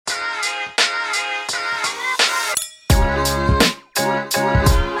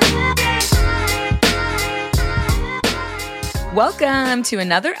Welcome to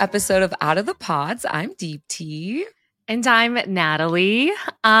another episode of Out of the Pods. I'm Deepti. And I'm Natalie.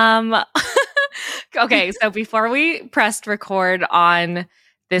 Okay, so before we pressed record on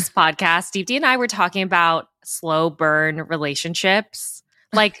this podcast, Deepti and I were talking about slow burn relationships.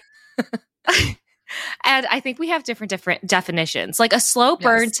 Like, and I think we have different definitions. Like a slow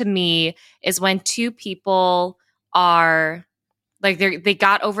burn to me is when two people are like they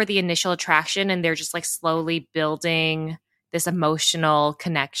got over the initial attraction and they're just like slowly building this emotional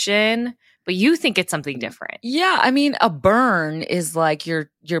connection, but you think it's something different. Yeah, I mean, a burn is like you're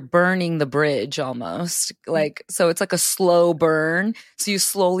burning the bridge almost. Like, so it's like a slow burn. So you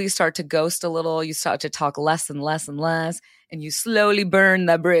slowly start to ghost a little, you start to talk less and less and less, and you slowly burn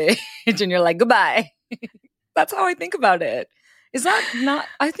the bridge and you're like, goodbye. That's how I think about it. Is that not,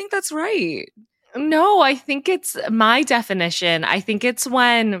 I think that's right. No, I think it's my definition. I think it's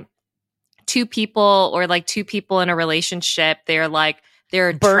when two people in a relationship, they're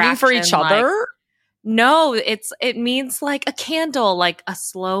burning for each other. No, it means like a candle, like a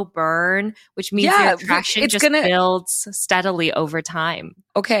slow burn, which means the attraction builds steadily over time.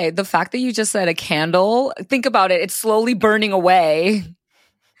 Okay, the fact that you just said a candle, think about it. It's slowly burning away.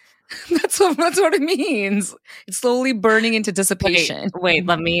 That's what it means. It's slowly burning into dissipation. Wait,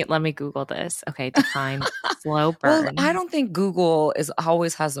 let me Google this. Okay, define slow burn. Well, I don't think Google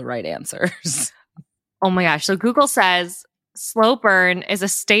always has the right answers. Oh my gosh. So Google says slow burn is a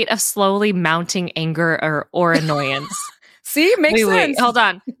state of slowly mounting anger or annoyance. See, makes sense. Wait, hold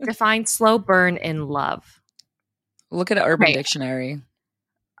on. Define slow burn in love. Look at an Urban Dictionary.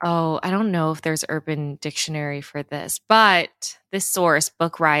 Oh, I don't know if there's Urban Dictionary for this, but this source,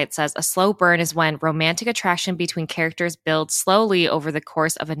 Book Riot, says a slow burn is when romantic attraction between characters builds slowly over the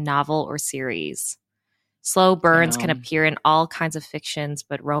course of a novel or series. Slow burns can appear in all kinds of fictions,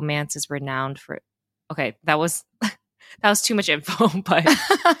 but romance is renowned for... Okay, that was too much info, but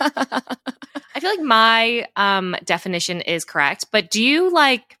I feel like my definition is correct. But do you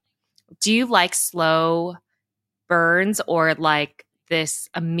like slow burns or like this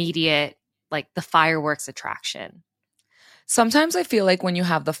immediate, like the fireworks attraction? Sometimes I feel like when you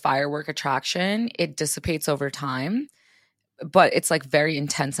have the firework attraction, it dissipates over time, but it's like very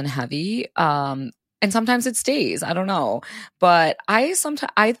intense and heavy. And sometimes it stays. I don't know. But I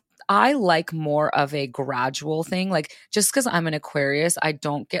like more of a gradual thing. Like just because I'm an Aquarius, I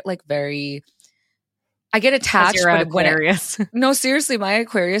don't get like I get attached. You're an Aquarius. No, seriously, my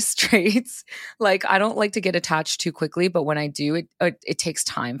Aquarius traits, like I don't like to get attached too quickly, but when I do, it takes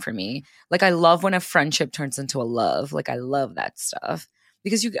time for me. Like I love when a friendship turns into a love. Like I love that stuff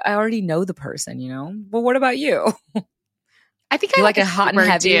because I already know the person, you know? But what about you? I think I like a hot and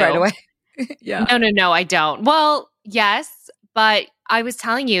heavy right away. Yeah. No, I don't. Well, yes, but I was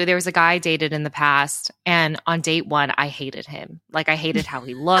telling you there was a guy I dated in the past, and on date one, I hated him. Like I hated how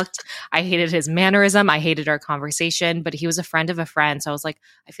he looked. I hated his mannerism. I hated our conversation, but he was a friend of a friend. So I was like,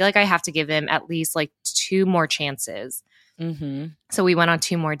 I feel like I have to give him at least like 2 more chances. Mm-hmm. So we went on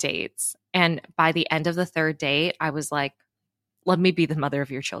 2 more dates. And by the end of the 3rd date, I was like, let me be the mother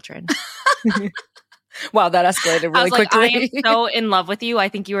of your children. Wow, that escalated really quickly. I am so in love with you. I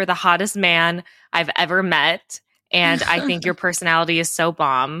think you are the hottest man I've ever met. And I think your personality is so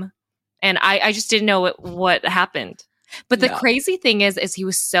bomb. And I just didn't know what happened. But the crazy thing is he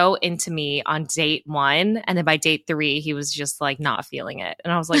was so into me on date 1. And then by date 3, he was just like not feeling it.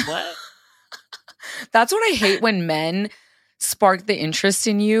 And I was like, what? That's what I hate when men spark the interest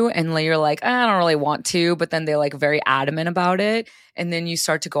in you and you're like, I don't really want to. But then they're like very adamant about it. And then you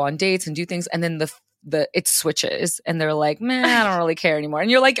start to go on dates and do things. And then it switches and they're like, man, I don't really care anymore.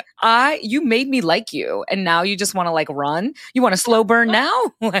 And you're like, you made me like you. And now you just want to like run. You want to slow burn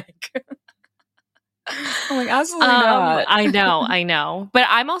now? Like, I'm like, absolutely not. I know. But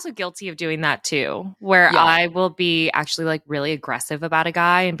I'm also guilty of doing that too, where I will be actually like really aggressive about a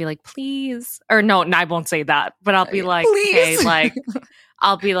guy and be like, please. Or no, I won't say that, but I'll be like, please. Okay, like,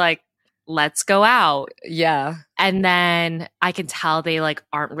 I'll be like, let's go out. Yeah. And then I can tell they like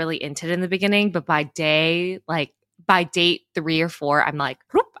aren't really into it in the beginning, but by date 3 or 4, I'm like,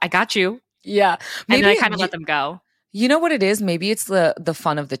 whoop, I got you. Yeah. Maybe, and then I kind of let them go. You know what it is? Maybe it's the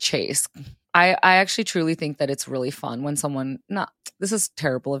fun of the chase. I actually truly think that it's really fun when someone, this is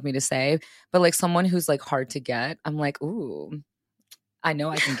terrible of me to say, but like someone who's like hard to get, I'm like, ooh, I know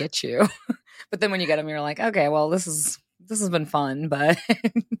I can get you. But then when you get them, you're like, okay, well, this has been fun, but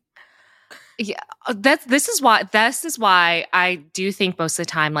yeah, this is why I do think most of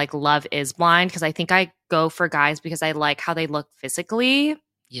the time like love is blind, because I think I go for guys because I like how they look physically.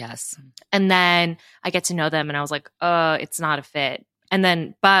 Yes. And then I get to know them and I was like, it's not a fit. And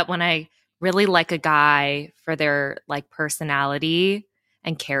then, but when I really like a guy for their like personality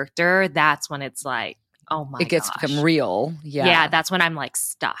and character, that's when it's like, oh my It gets gosh. become real. Yeah, that's when I'm like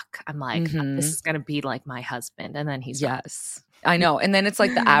stuck. I'm like, Mhm. this is going to be like my husband. And then he's not. Yes. I know. And then it's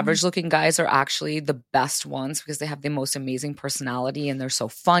like the average looking guys are actually the best ones because they have the most amazing personality and they're so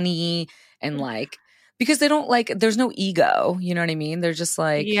funny and like, because they don't like, there's no ego. You know what I mean? They're just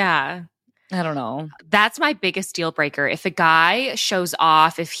like, Yeah. I don't know. That's my biggest deal breaker. If a guy shows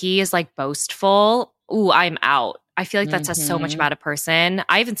off, if he is like boastful, ooh, I'm out. I feel like that says so much Mhm. about a person.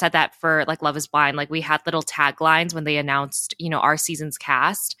 I even said that for like Love is Blind. Like we had little taglines when they announced, you know, our season's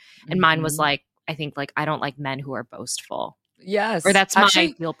cast. And mine was Mhm. like, I think like, I don't like men who are boastful. Yes. Or that's my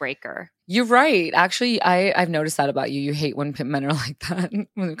Actually, deal breaker. you're right. Actually, I've noticed that about you. You hate when men are like that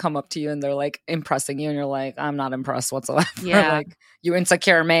when they come up to you and they're like impressing you and you're like, I'm not impressed whatsoever. Yeah. Like, you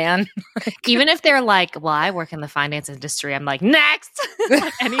insecure man. Like, Even if they're like, well, I work in the finance industry, I'm like, next.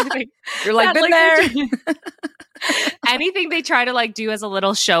 Like anything. you're like, Yeah, been like, there. anything they try to like do as a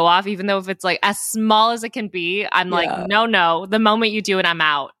little show off, even though if it's like as small as it can be, I'm like, Yeah. no. The moment you do it, I'm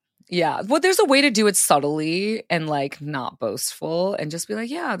out. Yeah. Well, there's a way to do it subtly and like not boastful and just be like,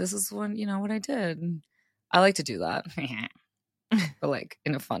 yeah, this is when, you know, what I did. I like to do that. But like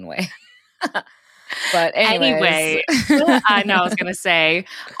in a fun way. But Anyway, I know I was gonna say.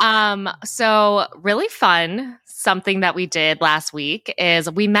 So really fun. Something that we did last week is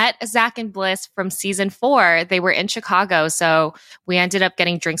we met Zach and Bliss from season 4. They were in Chicago, so we ended up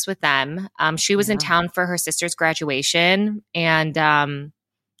getting drinks with them. She was in town for her sister's graduation, and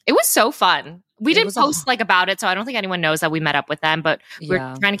it was so fun. We didn't post like about it, so I don't think anyone knows that we met up with them. But we're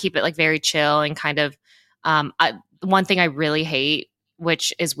trying to keep it like very chill and kind of. One thing I really hate,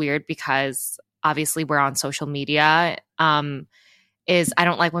 which is weird because obviously we're on social media, is I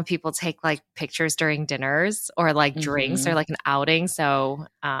don't like when people take like pictures during dinners or like drinks or like an outing. So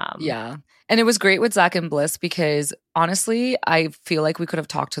yeah. And it was great with Zach and Bliss because honestly, I feel like we could have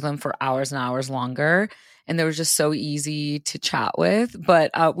talked to them for hours and hours longer. And they were just so easy to chat with.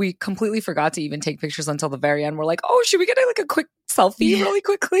 But we completely forgot to even take pictures until the very end. We're like, oh, should we get like a quick selfie really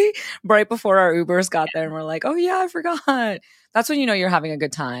quickly? Right before our Ubers got there. And we're like, oh yeah, I forgot. That's when you know you're having a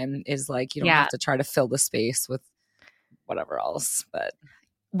good time, is like you don't have to try to fill the space with whatever else. But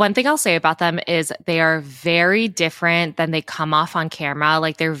one thing I'll say about them is they are very different than they come off on camera.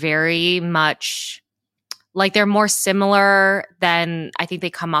 Like they're very much like they're more similar than I think they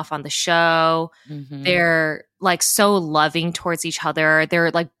come off on the show. They're like so loving towards each other.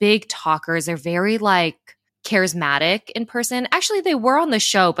 They're like big talkers. They're very like charismatic in person. Actually, they were on the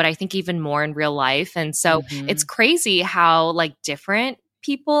show, but I think even more in real life. And so it's crazy how like different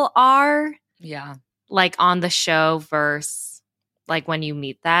people are. Yeah. Like on the show versus like when you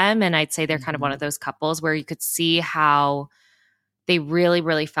meet them. And I'd say they're kind of one of those couples where you could see how they really,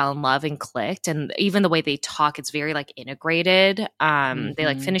 really fell in love and clicked. And even the way they talk, it's very like integrated. They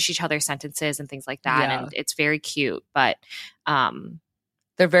like finish each other's sentences and things like that. And it's very cute. But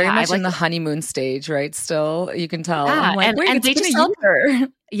they're very much in the honeymoon stage, right? Still, you can tell. Yeah, I'm like, wait, it's been a year.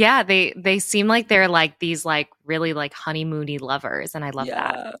 Yeah, they seem like they're like these like really like honeymoony lovers. And I love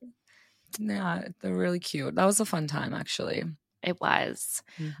that. Yeah, they're really cute. That was a fun time, actually. It was.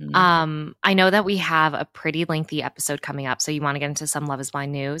 I know that we have a pretty lengthy episode coming up, so you want to get into some Love is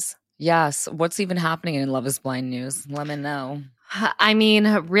Blind news? Yes. What's even happening in Love is Blind news? Let me know. I mean,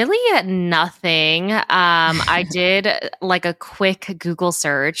 really nothing. I did like a quick Google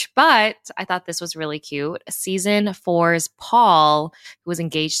search, but I thought this was really cute. Season 4's Paul, who was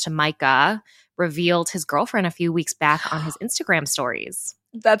engaged to Micah, revealed his girlfriend a few weeks back on his Instagram stories.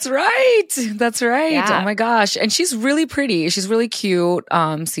 That's right. That's right. Yeah. Oh my gosh. And she's really pretty. She's really cute.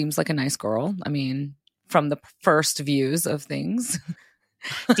 Seems like a nice girl. I mean, from the first views of things.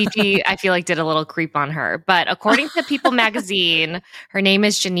 DT, I feel like, did a little creep on her. But according to People magazine, her name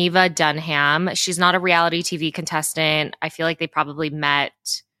is Geneva Dunham. She's not a reality TV contestant. I feel like they probably met,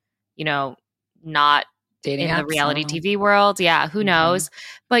 you know, not dating in apps, the reality TV world. Yeah, who knows?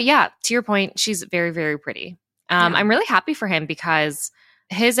 But yeah, to your point, she's very, very pretty. I'm really happy for him because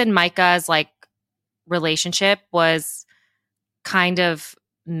his and Micah's like relationship was kind of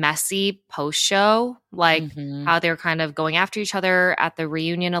messy post show, like how they were kind of going after each other at the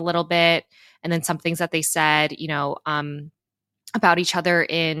reunion a little bit, and then some things that they said, you know, about each other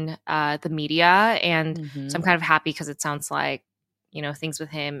in the media. And so I'm kind of happy because it sounds like, you know, things with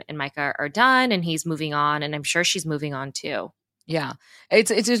him and Micah are done and he's moving on, and I'm sure she's moving on too. Yeah.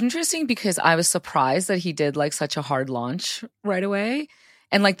 It's interesting because I was surprised that he did like such a hard launch right away.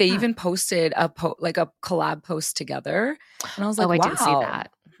 And like they even posted a collab post together. And I was like, wow. I didn't see that.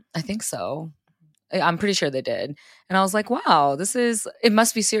 I think so. I'm pretty sure they did. And I was like, wow, it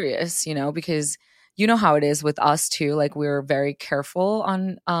must be serious, because you know how it is with us too. Like we're very careful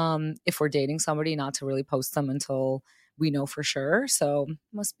on if we're dating somebody not to really post them until we know for sure. So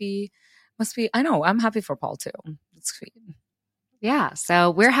must be I know. I'm happy for Paul too. It's sweet. Yeah.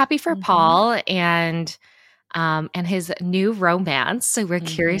 So we're happy for Mhm. Paul and his new romance. So we're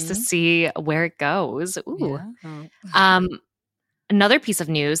curious to Mhm. see where it goes. Ooh. Yeah. Um, Another piece of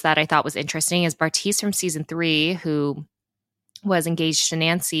news that I thought was interesting is Bartise from season 3, who was engaged to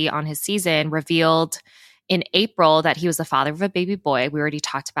Nancy on his season, revealed in April that he was the father of a baby boy. We already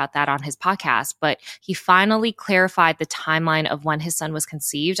talked about that on his podcast, but he finally clarified the timeline of when his son was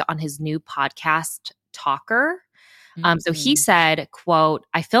conceived on his new podcast, Talker. So he Mm. said, quote,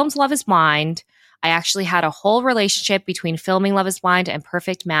 I filmed Love is Blind. I actually had a whole relationship between filming Love is Blind and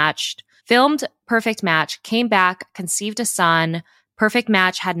Perfect Match. Filmed Perfect Match, came back, conceived a son. Perfect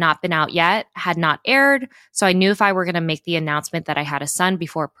Match had not been out yet, had not aired. So I knew if I were going to make the announcement that I had a son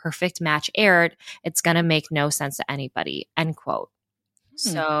before Perfect Match aired, it's going to make no sense to anybody, end quote. Hmm.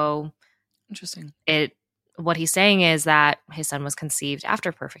 So Interesting. what he's saying is that his son was conceived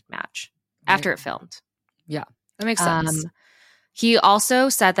after Perfect Match, after Right. it filmed. Yeah. That makes sense. He also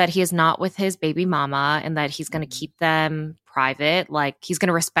said that he is not with his baby mama and that he's going to keep them private. Like he's going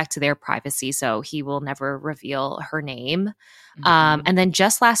to respect their privacy. So he will never reveal her name. Mhm. And then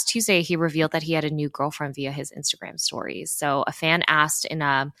just last Tuesday, he revealed that he had a new girlfriend via his Instagram stories. So a fan asked in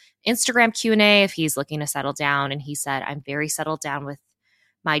a Instagram Q&A if he's looking to settle down. And he said, I'm very settled down with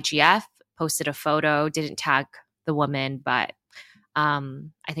my GF, posted a photo, didn't tag the woman, but I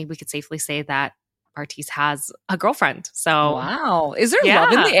think we could safely say that Bartise has a girlfriend. So Wow. Is there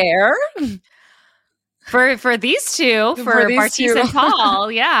love in yeah, the air for these two, for for these Bartise two? and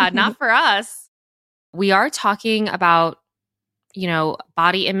Paul, yeah, not for us. We are talking about,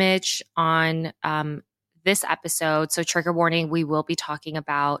 body image on this episode. So trigger warning, we will be talking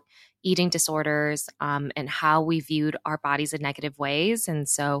about eating disorders and how we viewed our bodies in negative ways. And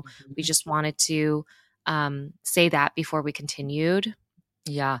so we just wanted to say that before we continued.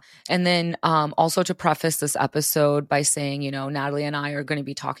 Yeah. And then also to preface this episode by saying, Natalie and I are going to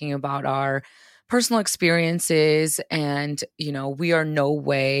be talking about our personal experiences. And, we are no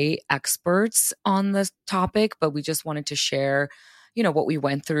way experts on this topic, but we just wanted to share, what we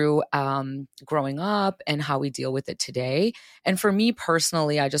went through growing up and how we deal with it today. And for me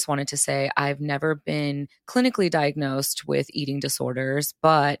personally, I just wanted to say I've never been clinically diagnosed with eating disorders,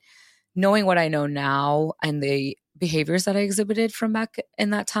 but knowing what I know now and the behaviors that I exhibited from back in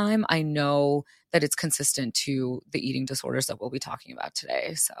that time, I know that it's consistent to the eating disorders that we'll be talking about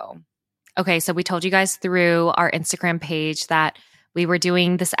today. So, Okay, so we told you guys through our Instagram page that we were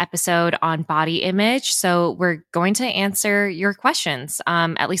doing this episode on body image. So we're going to answer your questions,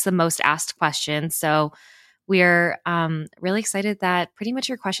 at least the most asked questions. So we're really excited that pretty much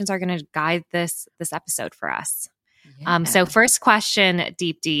your questions are going to guide this episode for us. yeah. So first question,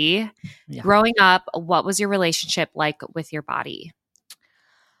 Deep D, Yeah. growing up, what was your relationship like with your body?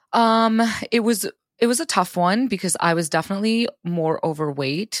 Um, it was a tough one because I was definitely more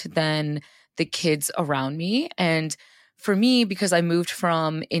overweight than the kids around me. And for me, because I moved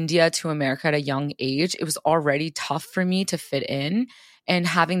from India to America at a young age, it was already tough for me to fit in. And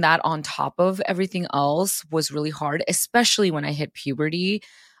having that on top of everything else was really hard, especially when I hit puberty.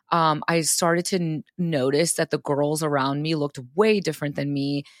 I started to notice that the girls around me looked way different than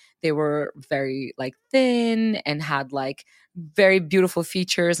me. They were very like thin and had like very beautiful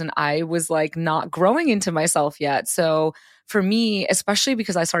features, and I was like not growing into myself yet. So for me, especially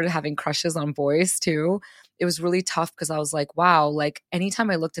because I started having crushes on boys too, it was really tough because I was like, wow, like anytime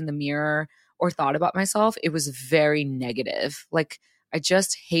I looked in the mirror or thought about myself, it was very negative. Like I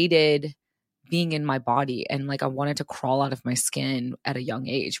just hated being in my body, and like I wanted to crawl out of my skin at a young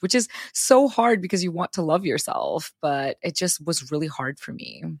age, which is so hard because you want to love yourself, but it just was really hard for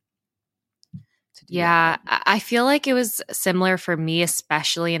me to do Yeah, that. I feel like it was similar for me,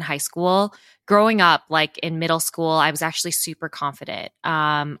 especially in high school. Growing up, like in middle school, I was actually super confident.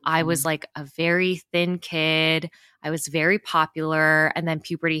 I was like a very thin kid. I was very popular, and then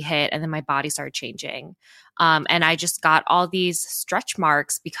puberty hit, and then my body started changing. And I just got all these stretch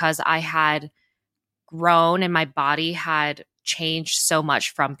marks because I had grown and my body had changed so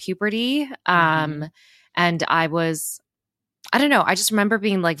much from puberty. And I don't know. I just remember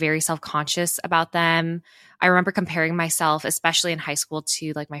being like very self conscious about them. I remember comparing myself, especially in high school,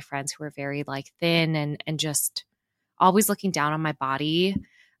 to like my friends who were very like thin and just always looking down on my body.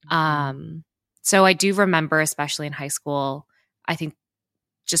 So I do remember, especially in high school, I think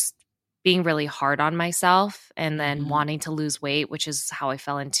just being really hard on myself and then Mhm. wanting to lose weight, which is how I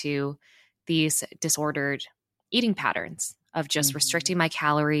fell into these disordered eating patterns of just Mhm. restricting my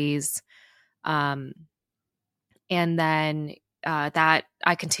calories. Um, and then that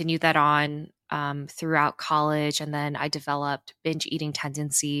I continued that on throughout college. And then I developed binge eating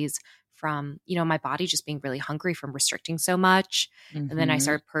tendencies from, my body just being really hungry from restricting so much. And then I Mhm.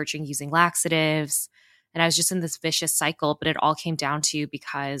 started purging using laxatives. And I was just in this vicious cycle, but it all came down to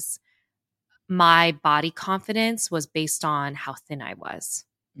because my body confidence was based on how thin I was.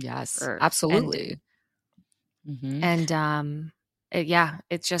 Yes, Or and absolutely. Mhm. and yeah,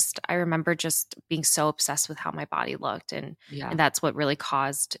 it's just I remember just being so obsessed with how my body looked, and Yeah. that's what really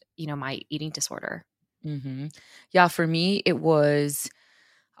caused, my eating disorder. Mhm. Yeah, for me, it was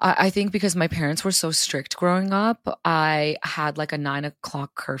I think because my parents were so strict growing up, I had like a 9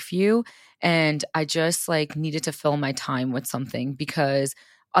 o'clock curfew and I just like needed to fill my time with something because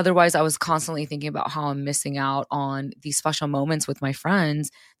otherwise I was constantly thinking about how I'm missing out on these special moments with my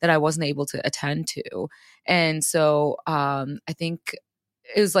friends that I wasn't able to attend to. And so I think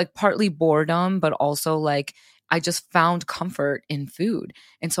it was like partly boredom, but also like I just found comfort in food.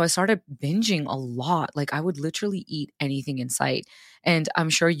 And so I started binging a lot. Like I would literally eat anything in sight. And I'm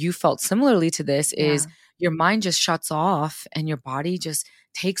sure you felt similarly to this is Yeah. your mind just shuts off and your body just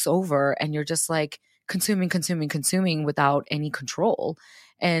takes over and you're just like consuming, consuming, consuming without any control.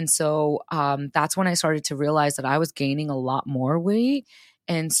 And so that's when I started to realize that I was gaining a lot more weight.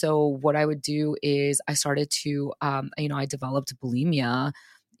 And so what I would do is I started to, I developed bulimia,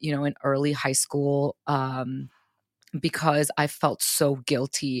 in early high school. Because I felt so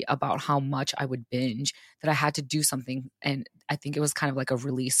guilty about how much I would binge that I had to do something. And I think it was kind of like a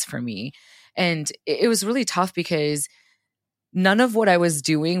release for me. And it was really tough because none of what I was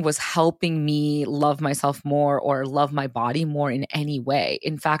doing was helping me love myself more or love my body more in any way.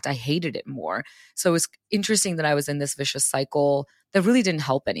 In fact, I hated it more. So it was interesting that I was in this vicious cycle that really didn't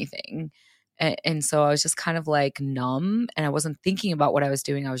help anything. And so I was just kind of like numb and I wasn't thinking about what I was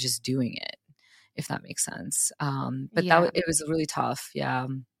doing. I was just doing it, if that makes sense. But Yeah. it was really tough. Yeah.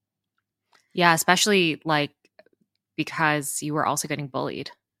 Yeah, especially like because you were also getting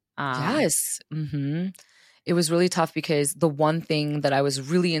bullied. Um Yes. It was really tough because the one thing that I was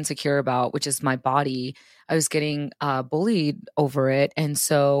really insecure about, which is my body, I was getting bullied over it. And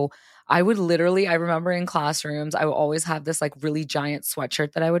so I would literally, I remember in classrooms, I would always have this like really giant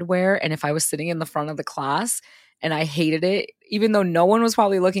sweatshirt that I would wear. And if I was sitting in the front of the class and I hated it, even though no one was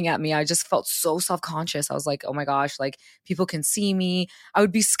probably looking at me, I just felt so self conscious. I was like, oh my gosh, like people can see me. I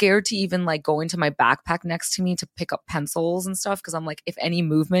would be scared to even like go into my backpack next to me to pick up pencils and stuff. Cause I'm like, if any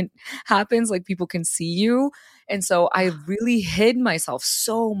movement happens, like people can see you. And so I really hid myself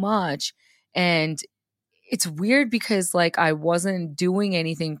so much. And it's weird because like I wasn't doing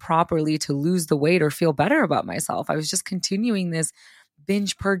anything properly to lose the weight or feel better about myself. I was just continuing this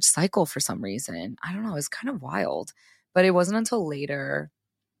binge purge cycle for some reason. I don't know, it's kind of wild. But it wasn't until later,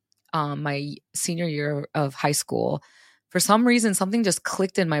 my senior year of high school, for some reason something just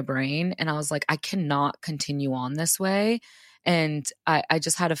clicked in my brain and I was like, I cannot continue on this way. And I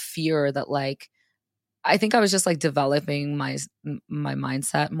just had a fear that like I think I was just like developing my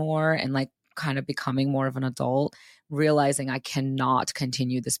mindset more and like kind of becoming more of an adult, realizing I cannot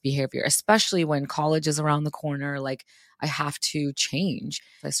continue this behavior, especially when college is around the corner. Like I have to change.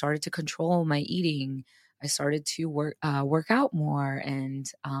 I started to control my eating. I started to work out more, and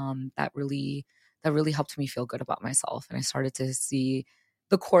that really helped me feel good about myself. And I started to see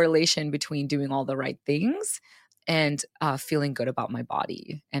the correlation between doing all the right things and feeling good about my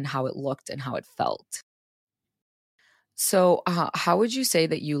body and how it looked and how it felt. So, how would you say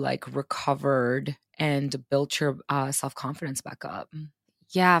that you like recovered and built your self confidence back up?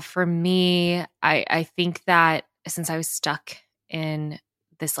 yeah, for me, I think that since I was stuck in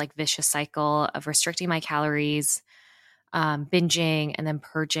this like vicious cycle of restricting my calories, binging and then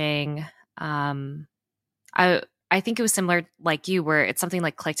purging, um I I think it was similar like you where it's something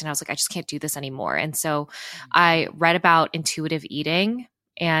like clicked and I was like, I just can't do this anymore. And so I Mhm. read about intuitive eating,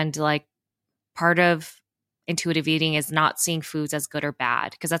 and like part of intuitive eating is not seeing foods as good or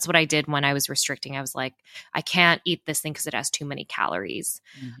bad, because that's what I did when I was restricting. I was like, I can't eat this thing because it has too many calories.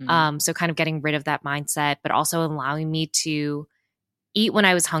 Mhm. So kind of getting rid of that mindset, but also allowing me to eat when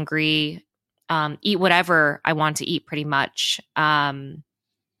I was hungry, eat whatever I want to eat pretty much.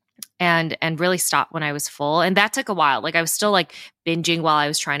 And really stop when I was full. And that took a while. Like I was still like binging while I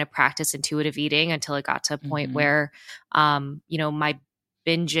was trying to practice intuitive eating until it got to a point Mhm. where my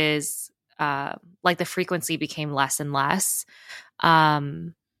binges like the frequency became less and less.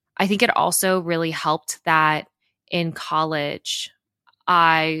 Um I think it also really helped that in college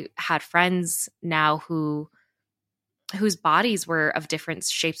I had friends now who whose bodies were of different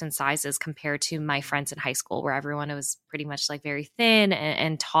shapes and sizes compared to my friends in high school, where everyone was pretty much like very thin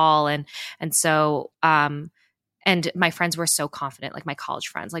and tall. And so, and my friends were so confident, like my college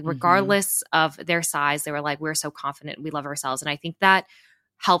friends, like regardless of their size, they were like, we're so confident, we love ourselves. And I think that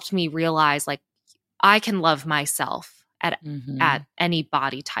helped me realize like I can love myself at any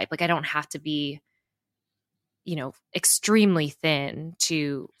body type. Like I don't have to be, you know, extremely thin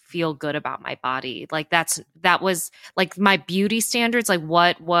to feel good about my body. Like that was like my beauty standards. Like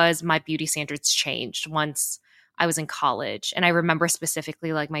what was my beauty standards changed once I was in college. And I remember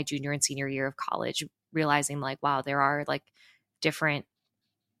specifically like my junior and senior year of college realizing like, wow, there are like different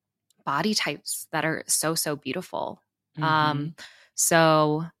body types that are so, so beautiful.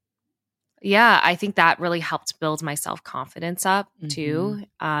 So yeah, I think that really helped build my self-confidence up too,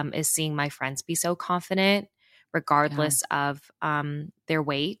 is seeing my friends be so confident regardless of their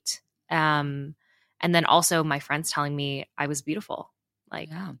weight. And then also my friends telling me I was beautiful. Like,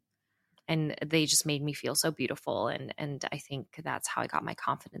 and they just made me feel so beautiful. And I think that's how I got my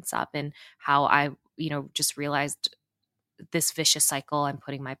confidence up, and how I, you know, just realized this vicious cycle I'm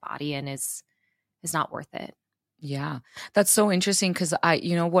putting my body in is not worth it. Yeah. That's so interesting because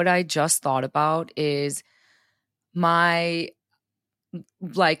you know, what I just thought about is my,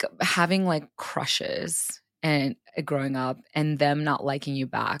 like, having like crushes and growing up and them not liking you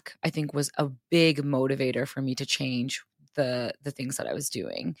back, I think was a big motivator for me to change the things that I was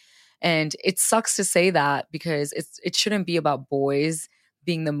doing. And it sucks to say that because it shouldn't be about boys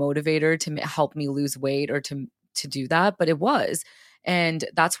being the motivator to help me lose weight or to do that, but it was. And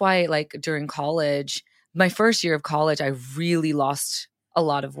that's why, like, during college, my first year of college, I really lost a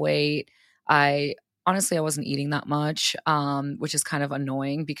lot of weight. Honestly, I wasn't eating that much, which is kind of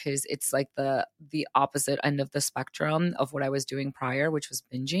annoying because it's like the opposite end of the spectrum of what I was doing prior, which was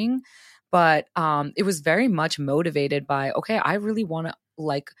binging. But it was very much motivated by, okay, I really want to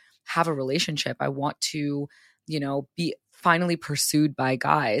like have a relationship. I want to, you know, be finally pursued by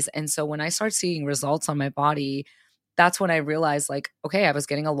guys. And so when I started seeing results on my body, that's when I realized like, okay, I was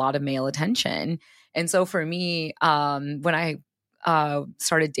getting a lot of male attention. And so for me, when I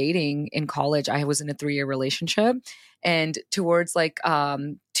started dating in college, I was in a 3-year relationship, and towards like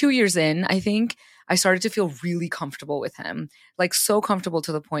 2 years in, I think I started to feel really comfortable with him, like so comfortable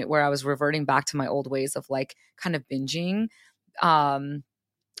to the point where I was reverting back to my old ways of like kind of binging.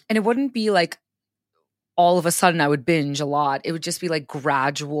 And it wouldn't be like all of a sudden I would binge a lot. It would just be like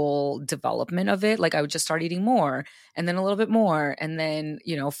gradual development of it. Like I would just start eating more and then a little bit more and then,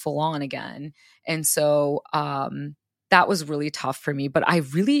 you know, full on again. And so that was really tough for me. But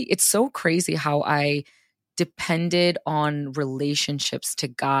it's so crazy how I depended on relationships to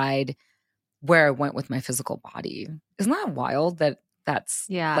guide where I went with my physical body. Isn't that wild that's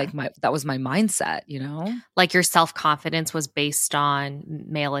like that was my mindset, you know? Like your self-confidence was based on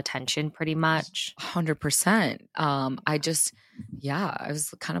male attention pretty much. 100%. I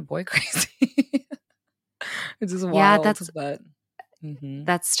was kind of boy crazy. It's just wild.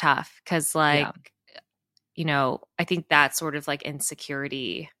 That's tough because like, you know, I think that sort of like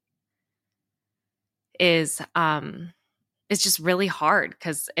insecurity is it's just really hard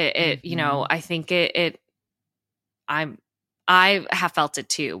because it you know, I think I have felt it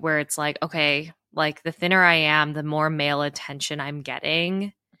too, where it's like, okay, like the thinner I am, the more male attention I'm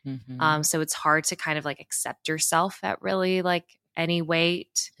getting. So it's hard to kind of like accept yourself at really like any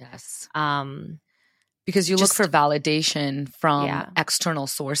weight. Yes. Because you look for validation from external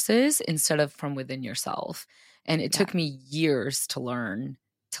sources instead of from within yourself. And it took me years to learn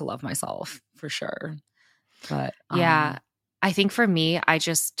to love myself, for sure. But I think for me,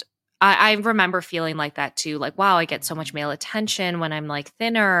 I remember feeling like that too. Like, wow, I get so much male attention when I'm like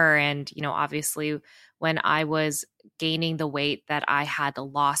thinner. And, you know, obviously when I was gaining the weight that I had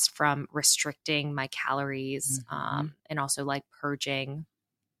lost from restricting my calories and also like purging,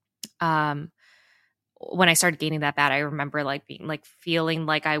 when I started gaining that bad, I remember like being like feeling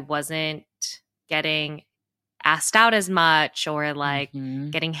like I wasn't getting asked out as much or like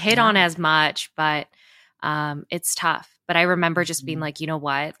getting hit on as much, but it's tough. But I remember just being like, you know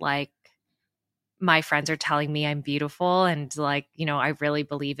what, like my friends are telling me I'm beautiful and like, you know, I really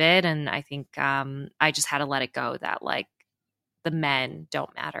believe it. And I think I just had to let it go that like the men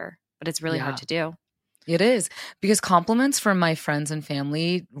don't matter, but it's really hard to do. It is, because compliments from my friends and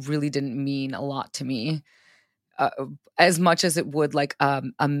family really didn't mean a lot to me as much as it would like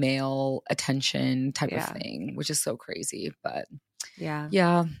a male attention type of thing, which is so crazy. But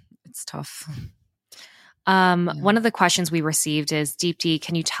yeah, it's tough. One of the questions we received is, Deepti,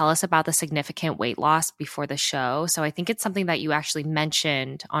 can you tell us about the significant weight loss before the show? So I think it's something that you actually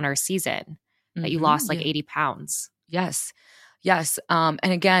mentioned on our season, that you lost like 80 pounds. Yes. Yes. And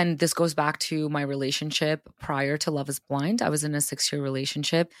again, this goes back to my relationship prior to Love is Blind. I was in a 6-year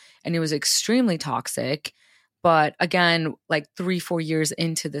relationship and it was extremely toxic. But again, like 3-4 years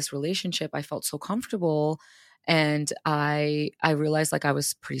into this relationship, I felt so comfortable and I realized like I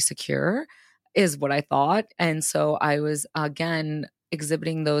was pretty secure is what I thought. And so I was again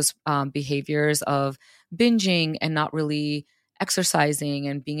exhibiting those behaviors of binging and not really exercising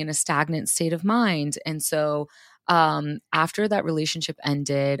and being in a stagnant state of mind. And so after that relationship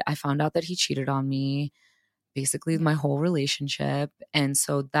ended, I found out that he cheated on me, basically my whole relationship. And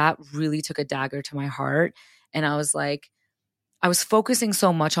so that really took a dagger to my heart. And I was like, I was focusing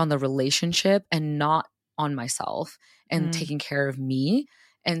so much on the relationship and not on myself and Mm. taking care of me.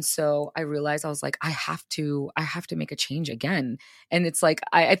 And so I realized I was like, I have to make a change again. And it's like,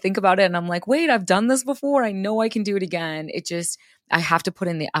 I think about it and I'm like, wait, I've done this before. I know I can do it again. It just, I have to put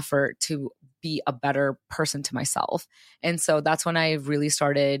in the effort to be a better person to myself. And so that's when I really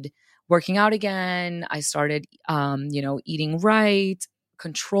started working out again. I started, eating right,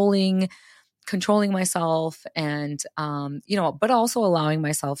 controlling myself and but also allowing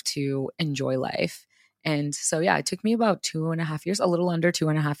myself to enjoy life. And so yeah, it took me about 2.5 years, a little under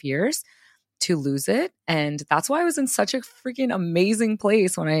 2.5 years to lose it. And that's why I was in such a freaking amazing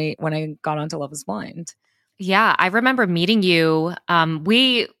place when I got onto Love is Blind. Yeah, I remember meeting you.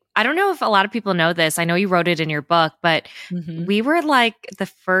 I don't know if a lot of people know this. I know you wrote it in your book, but Mm-hmm. we were like the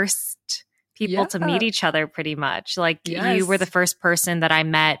first people Yeah. to meet each other pretty much. Like you were the Yes. first person that I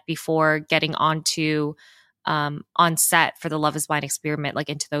met before getting onto on set for the Love is Blind experiment, like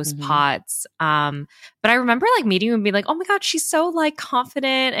into those Mm-hmm. pods. But I remember like meeting you and being like, oh my God, she's so like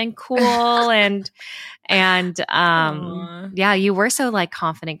confident and cool and Aw. yeah, you were so like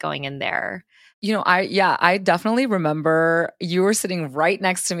confident going in there. I definitely remember you were sitting right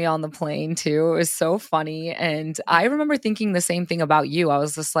next to me on the plane too. It was so funny. And I remember thinking the same thing about you. I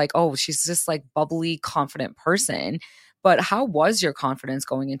was just like, oh, she's just like bubbly, confident person. But how was your confidence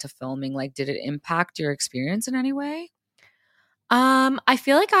going into filming? Like, did it impact your experience in any way? I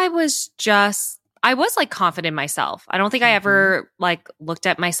feel like I was like confident in myself. I don't think I Mm-hmm. ever like looked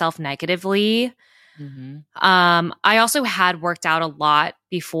at myself negatively. Mm-hmm. I also had worked out a lot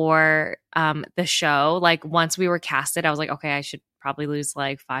before the show. Like once we were casted, I was like, okay, I should probably lose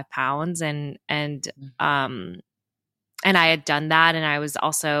like 5 pounds and I had done that and I was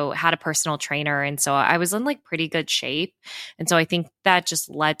also had a personal trainer and so I was in like pretty good shape. And so I think that just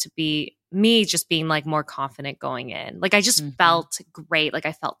led to be me just being like more confident going in. Like I just Mm-hmm. felt great, like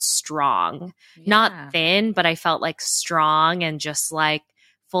I felt strong. Not Yeah. thin, but I felt like strong and just like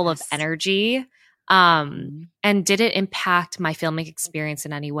full of Yes. energy. Mm-hmm. And did it impact my filming experience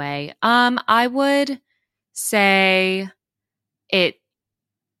in any way? I would say it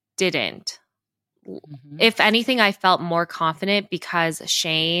didn't. Mm-hmm. If anything, I felt more confident because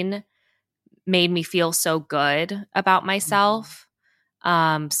Shane made me feel so good about Mm-hmm. myself.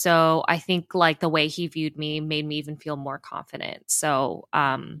 So I think like the way he viewed me made me even feel more confident. So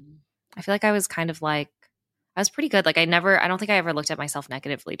I feel like I was kind of like I was pretty good. Like I don't think I ever looked at myself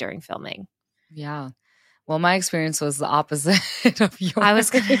negatively during filming. Yeah. Well, my experience was the opposite of I was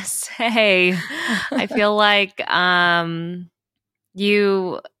gonna yours. say, I feel like I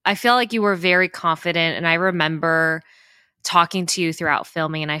feel like you were very confident, and I remember talking to you throughout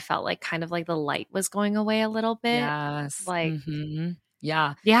filming, and I felt like kind of like the light was going away a little bit. Yes. Like, Mm-hmm. Yeah,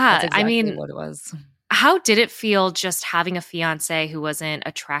 that's yeah, I exactly mean, what it was. how did it feel just having a fiance who wasn't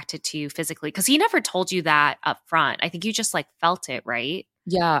attracted to you physically? Because he never told you that up front. I think you just like felt it, right?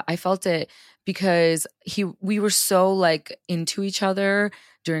 Yeah, I felt it because we were so like into each other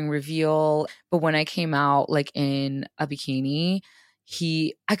during reveal, but when I came out like in a bikini,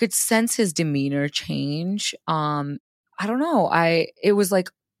 I could sense his demeanor change. I don't know. I It was like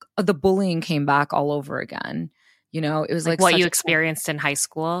the bullying came back all over again. It was Like like what such you a tough. experienced in high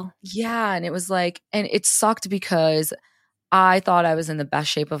school. Yeah, and it was like and it sucked because I thought I was in the best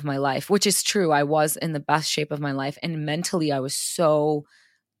shape of my life, which is true. I was in the best shape of my life and mentally I was so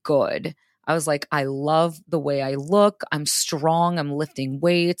good. I was like, I love the way I look. I'm strong. I'm lifting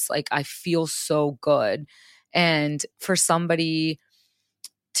weights. Like, I feel so good. And for somebody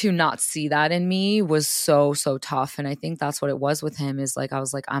to not see that in me was so, so tough. And I think that's what it was with him is like, I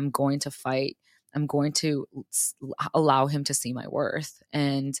was like, I'm going to fight. I'm going to allow him to see my worth.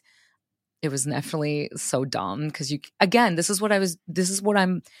 And it was definitely so dumb because again, this is what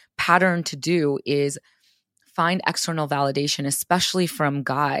I'm patterned to do is find external validation, especially from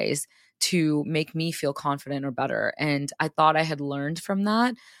guys, to make me feel confident or better. And I thought I had learned from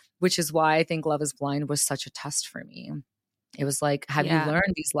that, which is why I think Love is Blind was such a test for me. It was like, have you Yeah.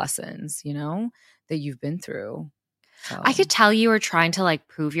 learned these lessons, that you've been through? So I could tell you were trying to like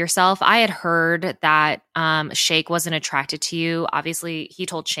prove yourself. I had heard that Shake wasn't attracted to you. Obviously, he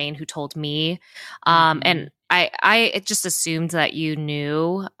told Shane, who told me, mhm, and I just assumed that you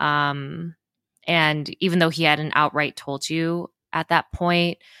knew. And even though he hadn't outright told you at that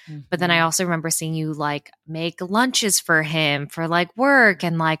point, but then I mhm. also remember seeing you like make lunches for him for like work,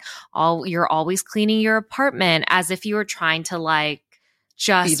 and like all you're always cleaning your apartment as if you were trying to like Be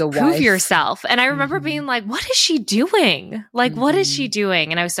just the prove wife. yourself. And I remember being Mhm, like, what is she doing? Like, what is she mhm.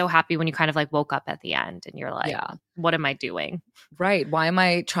 doing? And I was so happy when you kind of like woke up at the end and you're like, Yeah. what am I doing? Right. Why am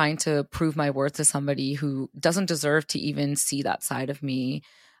I trying to prove my worth to somebody who doesn't deserve to even see that side of me?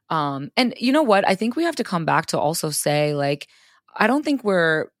 And you know what? I think we have to come back to also say, like, I don't think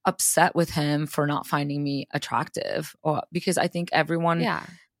we're upset with him for not finding me attractive, or because I think everyone Yeah.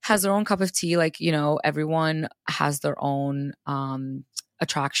 has their own cup of tea. Like, everyone has their own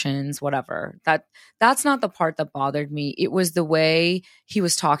attractions, whatever. That's not the part that bothered me. It was the way he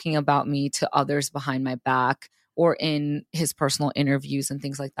was talking about me to others behind my back or in his personal interviews and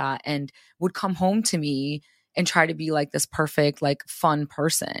things like that, and would come home to me and try to be like this perfect, like fun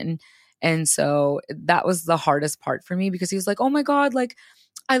person. And so that was the hardest part for me, because he was like, oh my God, like,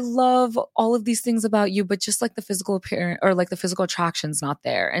 I love all of these things about you, but just like the physical appearance or like the physical attraction's not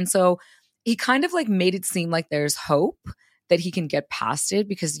there. And so he kind of like made it seem like there's hope that he can get past it,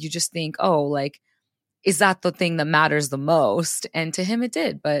 because you just think, oh, like, is that the thing that matters the most? And to him, it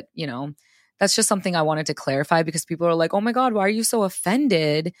did. But, that's just something I wanted to clarify, because people are like, oh my God, why are you so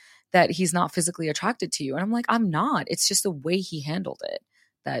offended that he's not physically attracted to you? And I'm like, I'm not. It's just the way he handled it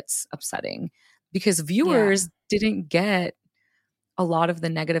that's upsetting, because Yeah. viewers didn't get a lot of the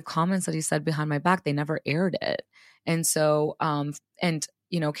negative comments that he said behind my back. They never aired it. And so, and,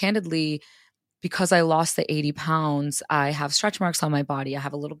 candidly, because I lost the 80 pounds, I have stretch marks on my body. I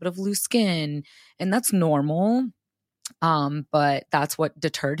have a little bit of loose skin, and that's normal. But that's what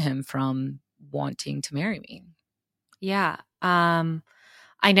deterred him from wanting to marry me. Yeah.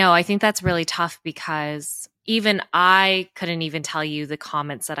 I know. I think that's really tough because even I couldn't even tell you the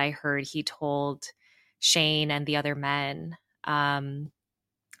comments that I heard he told Shane and the other men. And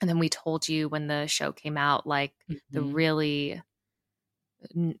then we told you when the show came out, like the Mhm, really,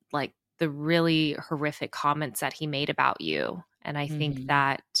 like the really horrific comments that he made about you. And I think mhm,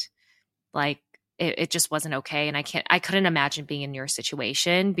 that like it just wasn't okay. And I couldn't imagine being in your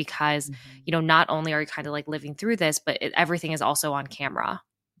situation because, mhm. not only are you kind of like living through this, but everything is also on camera.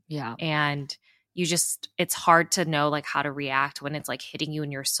 Yeah. And it's hard to know like how to react when it's like hitting you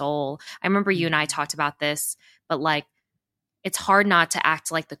in your soul. I remember you and I Mhm. talked about this, but like it's hard not to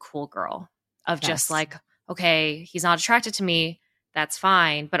act like the cool girl of just Yes. like, okay, he's not attracted to me. That's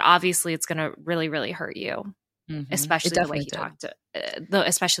fine. But obviously it's going to really, really hurt you, It especially the way definitely he did.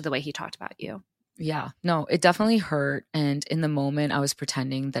 especially the way he talked about you. Yeah. No, it definitely hurt. And in the moment, I was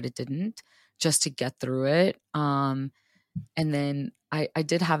pretending that it didn't, just to get through it. And then I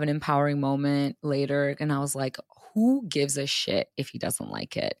did have an empowering moment later, and I was like, who gives a shit if he doesn't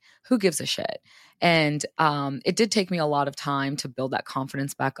like it? Who gives a shit? And it did take me a lot of time to build that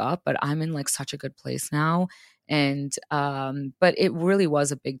confidence back up, but I'm in like such a good place now. And but it really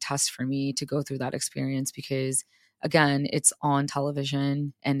was a big test for me to go through that experience, because again, it's on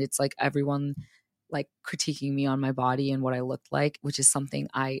television and it's like everyone like critiquing me on my body and what I looked like, which is something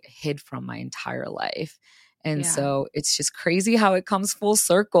I hid from my entire life. And Yeah. so it's just crazy how it comes full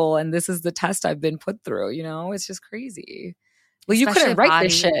circle. And this is the test I've been put through, It's just crazy. Well, you Especially couldn't a write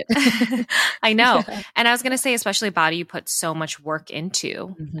this body. shit. I know. Yeah. And I was going to say, especially a body you put so much work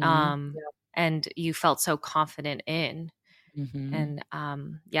into, Hmm. and you felt so confident in. Hmm. And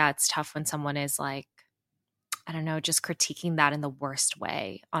yeah, it's tough when someone is like, I don't know, just critiquing that in the worst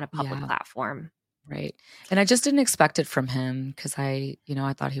way on a public Yeah. platform. Right. And I just didn't expect it from him, because I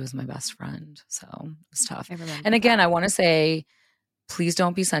thought he was my best friend. So it was tough. I remember And again, that. I want to say, please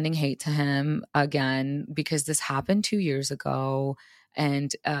don't be sending hate to him again, because this happened 2 years ago.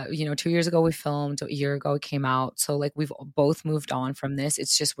 And, 2 years ago we filmed, a year ago it came out. So like we've both moved on from this.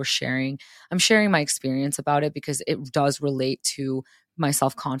 It's just I'm sharing my experience about it, because it does relate to my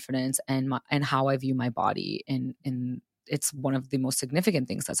self-confidence and how I view my body. And it's one of the most significant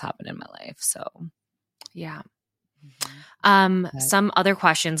things that's happened in my life. So, Yeah. mhm. But, Some other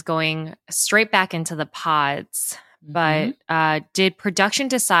questions going straight back into the pods, mhm. but did production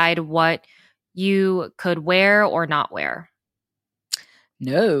decide what you could wear or not wear?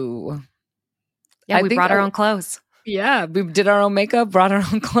 No, Yeah, I we think brought our own clothes. Yeah, we did our own makeup, brought our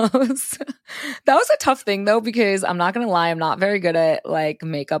own clothes. That was a tough thing though, because I'm not gonna lie, I'm not very good at like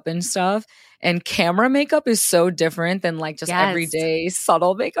makeup and stuff. And camera makeup is so different than like just Yes. everyday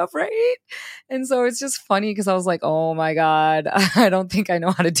subtle makeup, right? And so it's just funny because I was like, oh my God, I don't think I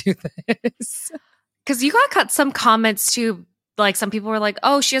know how to do this. Because you got cut some comments too. Like some people were like,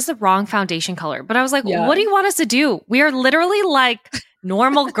 oh, she has the wrong foundation color. But I was like, Yeah. what do you want us to do? We are literally like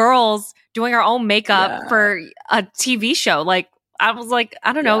normal girls doing our own makeup Yeah. for a TV show. Like, I was like,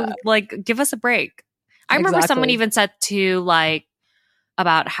 I don't know, Yeah. like, give us a break. I remember someone Exactly. even said to like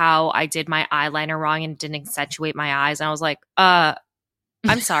about how I did my eyeliner wrong and didn't accentuate my eyes. And I was like, I'm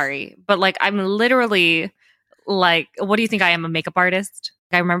sorry. But like, I'm literally like, what do you think I am, a makeup artist?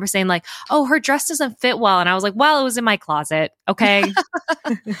 I remember saying like, oh, her dress doesn't fit well. And I was like, well, it was in my closet. Okay.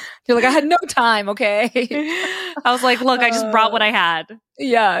 You're like, I had no time. Okay. I was like, look, I just brought what I had.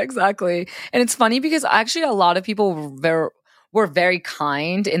 Yeah, exactly. And it's funny because actually a lot of people were very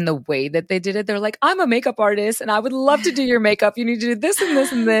kind in the way that they did it. They're like, I'm a makeup artist and I would love to do your makeup. You need to do this and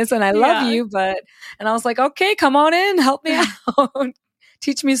this and this. And I love you. And I was like, okay, come on in, help me out.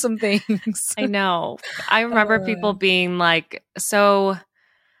 Teach me some things. I know. I remember people being like so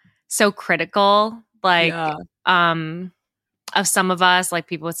critical, like, of some of us. Like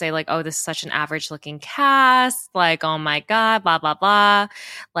people would say like, oh, this is such an average looking cast. Like, oh my God, blah, blah, blah.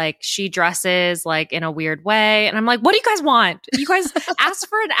 Like she dresses like in a weird way. And I'm like, what do you guys want? You guys asked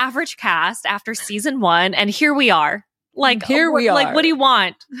for an average cast after season 1 and here we are. Like, here we are. Like, what do you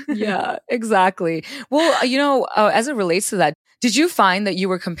want? Yeah, exactly. Well, you know, as it relates to that, did you find that you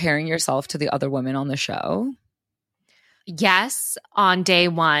were comparing yourself to the other women on the show? Yes, on day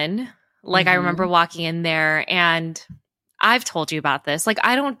 1. Like I remember walking in there and I've told you about this. Like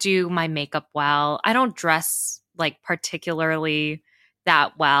I don't do my makeup well. I don't dress like particularly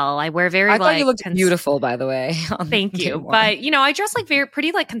that well. I wear very I thought you looked beautiful, by the way. Thank you. But you know, I dress like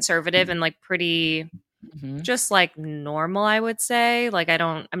pretty like conservative and like pretty just like normal, I would say. Like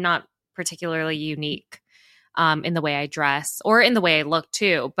I'm not particularly unique in the way I dress or in the way I look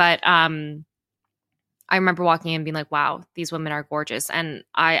too. But I remember walking in and being like, wow, these women are gorgeous. And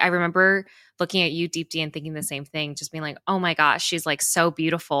I remember looking at you, Deepti, and thinking the same thing, just being like, oh my gosh, she's like so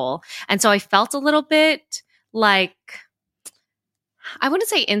beautiful. And so I felt a little bit like, I wouldn't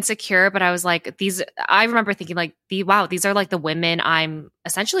say insecure, but I was like, I remember thinking like, wow, these are like the women I'm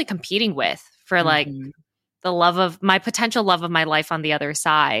essentially competing with for like my potential love of my life on the other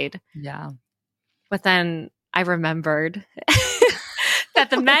side. Yeah. But then I remembered that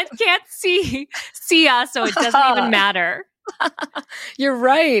the men can't see us, so it doesn't even matter. You're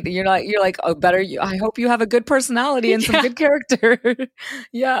right. You're like, oh, better. I hope you have a good personality and some good character.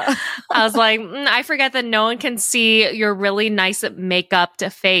 Yeah. I was like, I forget that no one can see your really nice makeup to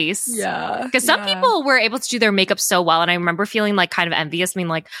face. Yeah. Because some people were able to do their makeup so well. And I remember feeling like kind of envious, being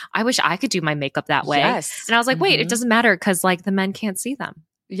like, I wish I could do my makeup that way. Yes. And I was like, wait, it doesn't matter because like the men can't see them.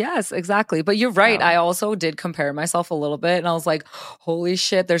 Yes, exactly. But you're right. I also did compare myself a little bit and I was like, holy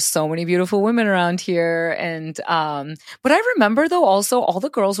shit, there's so many beautiful women around here. And but I remember though also all the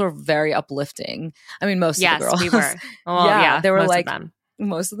girls were very uplifting. I mean, most of the girls. We were. Oh, yeah, they were most like of them.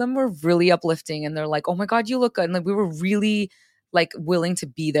 Most of them were really uplifting and they're like, oh my God, you look good. And like we were really like willing to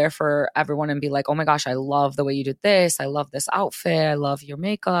be there for everyone and be like, oh my gosh, I love the way you did this. I love this outfit. I love your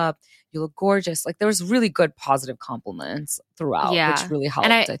makeup. You look gorgeous. Like there was really good positive compliments throughout, which really helped,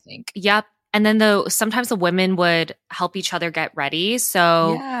 I think. Yep. And then sometimes the women would help each other get ready.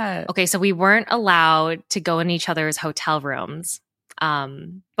 So, okay, so we weren't allowed to go in each other's hotel rooms.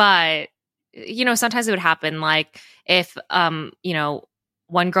 But, you know, sometimes it would happen like if, you know,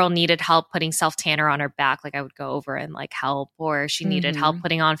 one girl needed help putting self-tanner on her back, like I would go over and like help, or she needed help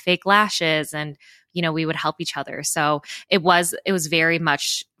putting on fake lashes and, you know, we would help each other. So it was very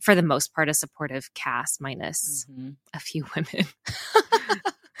much, for the most part, a supportive cast minus a few women.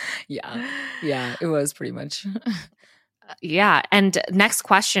 Yeah, it was pretty much. Yeah. And next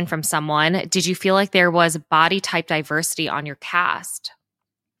question from someone, did you feel like there was body type diversity on your cast?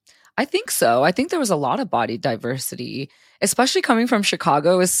 I think so. I think there was a lot of body diversity, especially coming from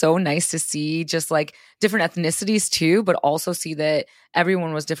Chicago. It was so nice to see just like different ethnicities too, but also see that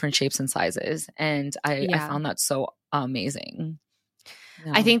everyone was different shapes and sizes. And I found that so amazing.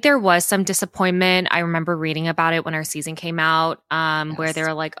 Yeah. I think there was some disappointment. I remember reading about it when our season came out, where they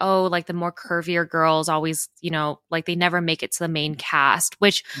were like, oh, like the more curvier girls always, you know, like they never make it to the main cast,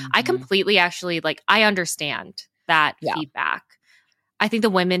 which I completely actually like, I understand that feedback. I think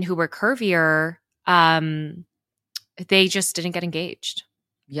the women who were curvier, they just didn't get engaged.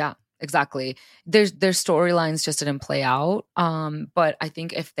 Yeah, exactly. Their storylines just didn't play out. But I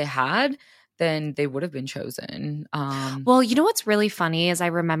think if they had, then they would have been chosen. Well, you know what's really funny is I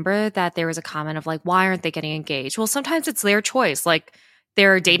remember that there was a comment of like, why aren't they getting engaged? Well, sometimes it's their choice. Like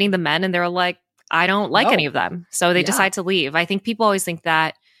they're dating the men and they're like, I don't like any of them. So they decide to leave. I think people always think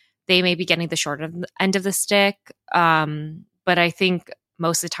that they may be getting the short end of the stick. But I think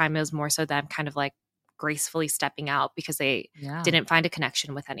most of the time it was more so them kind of like gracefully stepping out because they didn't find a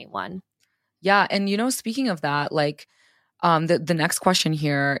connection with anyone. Yeah. And, you know, speaking of that, like the next question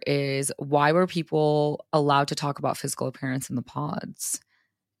here is, why were people allowed to talk about physical appearance in the pods?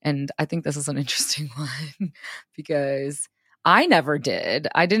 And I think this is an interesting one because I never did.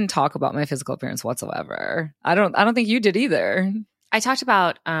 I didn't talk about my physical appearance whatsoever. I don't think you did either. I talked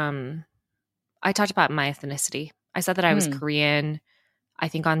about my ethnicity. I said that I was Korean, I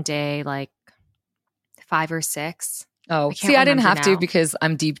think on day like 5 or 6. Oh, see, I didn't have to because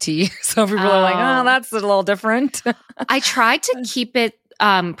I'm Deepti. So people are like, oh, that's a little different. I tried to keep it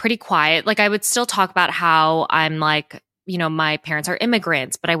pretty quiet. Like I would still talk about how I'm like, you know, my parents are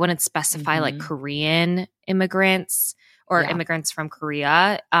immigrants, but I wouldn't specify like Korean immigrants or immigrants from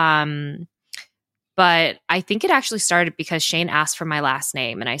Korea. But I think it actually started because Shane asked for my last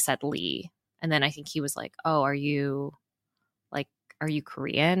name and I said Lee. And then I think he was like, oh, are you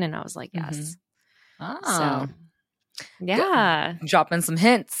Korean? And I was like, yes. So yeah. Dropping some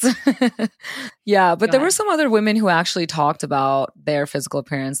hints. Yeah. But there were some other women who actually talked about their physical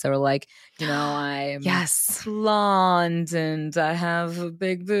appearance. They were like, you know, I'm blonde and I have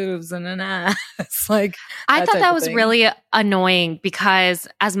big boobs and an ass. Like, I thought that was really annoying because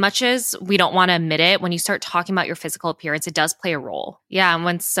as much as we don't want to admit it, when you start talking about your physical appearance, it does play a role. Yeah. And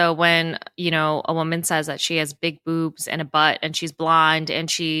when, you know, a woman says that she has big boobs and a butt and she's blonde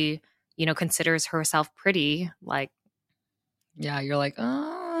and she, you know, considers herself pretty, like, yeah, you're like,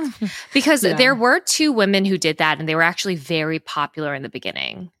 oh. Because there were 2 women who did that and they were actually very popular in the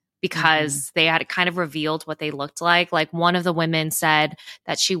beginning because they had kind of revealed what they looked like. Like one of the women said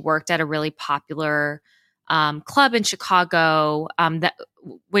that she worked at a really popular club in Chicago,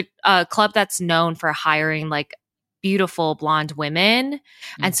 a club that's known for hiring like beautiful blonde women.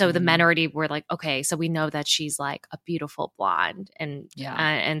 And so the men already were like, okay, so we know that she's like a beautiful blonde. And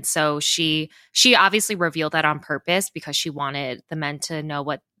and so she obviously revealed that on purpose because she wanted the men to know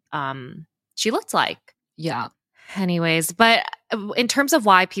what she looked like. Yeah. Anyways, but in terms of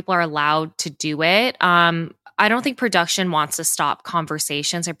why people are allowed to do it, I don't think production wants to stop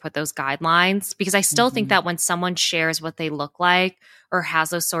conversations or put those guidelines because I still think that when someone shares what they look like or has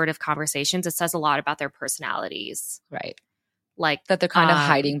those sort of conversations, it says a lot about their personalities. Right. Like that they're kind of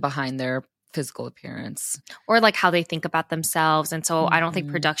hiding behind their physical appearance. Or like how they think about themselves. And so I don't think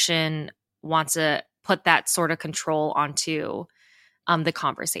production wants to put that sort of control onto the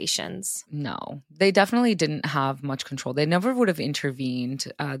conversations. No, they definitely didn't have much control. They never would have intervened.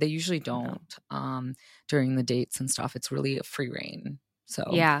 They usually don't during the dates and stuff. It's really a free reign. So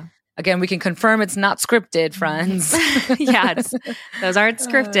yeah. Again, we can confirm it's not scripted, friends. Yeah, those aren't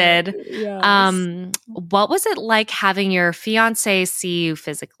scripted. Yes. What was it like having your fiance see you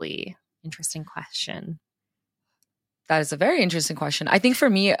physically? Interesting question. That is a very interesting question. I think for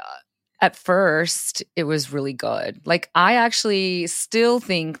me, at first, it was really good. Like, I actually still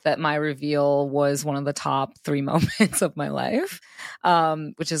think that my reveal was one of the top 3 moments of my life,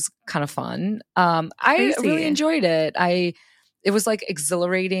 which is kind of fun. I really enjoyed it. It was like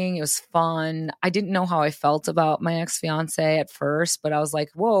exhilarating. It was fun. I didn't know how I felt about my ex-fiance at first, but I was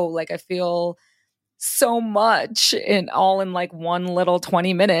like, whoa, like I feel so much in like one little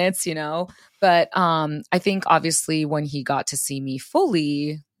 20 minutes, you know? But I think obviously when he got to see me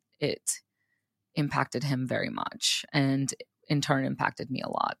fully, it impacted him very much and in turn impacted me a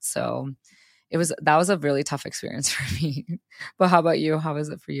lot. So that was a really tough experience for me. But how about you? How was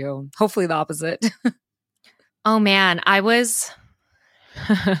it for you? Hopefully the opposite. Oh man, I was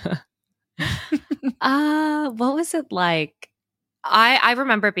what was it like? I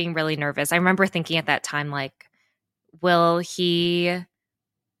remember being really nervous. I remember thinking at that time, like, will he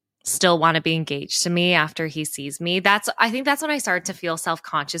still want to be engaged to me after he sees me? I think that's when I started to feel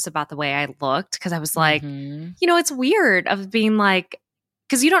self-conscious about the way I looked because I was like, you know, it's weird of being like,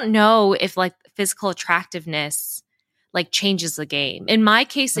 because you don't know if like physical attractiveness like changes the game. In my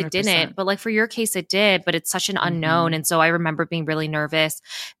case, it 100%. Didn't, but like for your case, it did, but it's such an unknown. And so I remember being really nervous.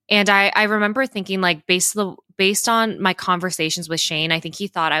 And I remember thinking like based on my conversations with Shane, I think he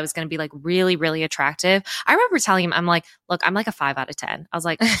thought I was going to be like really, really attractive. I remember telling him, I'm like, look, I'm like a 5 out of 10. I was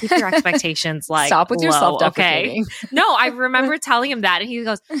like, keep your expectations like stop with low, your self-deprecating. Okay? No, I remember telling him that. And he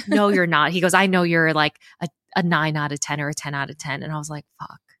goes, no, you're not. He goes, I know you're like a 9 out of 10 or a 10 out of 10. And I was like,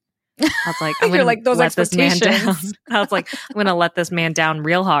 fuck. I was like, I'm You're gonna like, those let this man down. expectations. I was like, I'm gonna let this man down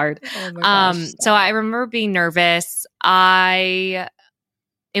real hard. Oh my gosh. So I remember being nervous. It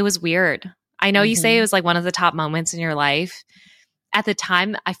was weird. I know you say it was like one of the top moments in your life. At the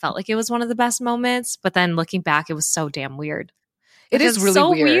time, I felt like it was one of the best moments, but then looking back, it was so damn weird. It is really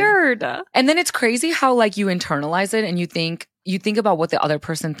so weird. weird. And then it's crazy how like you internalize it and you think about what the other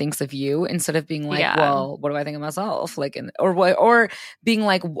person thinks of you instead of being like, well, what do I think of myself? Like, or being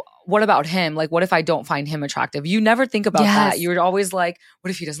like, what about him? Like, what if I don't find him attractive? You never think about that. You're always like,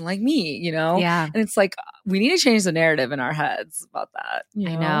 what if he doesn't like me? You know? Yeah. And it's like, we need to change the narrative in our heads about that.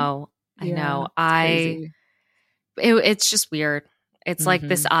 I know. It's just weird. It's like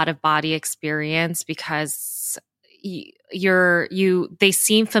this out of body experience because they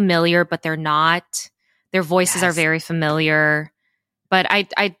seem familiar, but they're not. Their voices are very familiar. But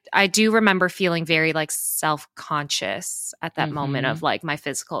I do remember feeling very like self-conscious at that moment of like my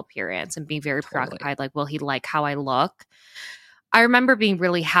physical appearance and being very preoccupied. Like, will he like how I look? I remember being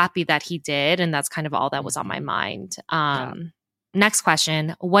really happy that he did. And that's kind of all that was on my mind. Next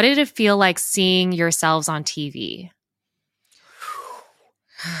question. What did it feel like seeing yourselves on TV?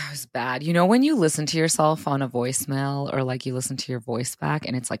 It was bad. You know, when you listen to yourself on a voicemail or like you listen to your voice back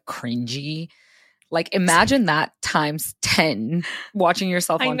and it's like cringy, like imagine that times 10 watching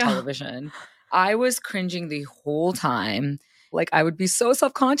yourself on television. I was cringing the whole time. Like I would be so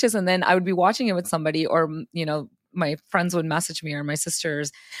self-conscious and then I would be watching it with somebody or, you know, my friends would message me or my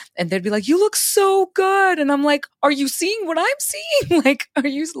sisters and they'd be like, you look so good. And I'm like, are you seeing what I'm seeing? Like, are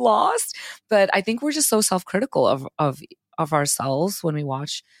you lost? But I think we're just so self-critical of ourselves when we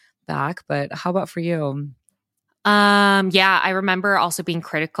watch back. But how about for you? Yeah, I remember also being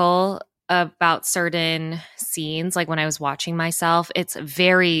critical about certain scenes. Like when I was watching myself, it's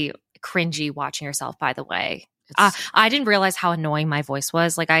very cringy watching yourself, by the way. I didn't realize how annoying my voice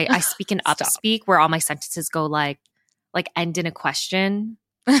was. Like I speak in upspeak where all my sentences go like end in a question.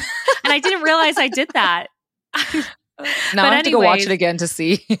 And I didn't realize I did that. Now I have to go watch it again to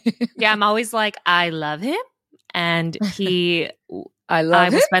see. Yeah, I'm always like, I love him. And I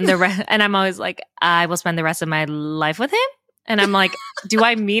will spend the rest, and I'm always like, I will spend the rest of my life with him. And I'm like, do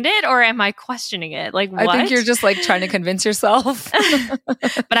I mean it or am I questioning it? Like, what? I think you're just like trying to convince yourself.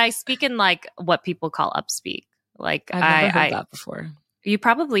 But I speak in like what people call upspeak. Like I've never heard that before. You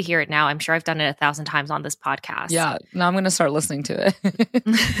probably hear it now. I'm sure I've done it 1,000 times on this podcast. Yeah. Now I'm going to start listening to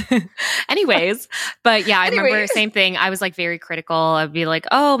it. Anyways. But yeah, I remember same thing. I was like very critical. I'd be like,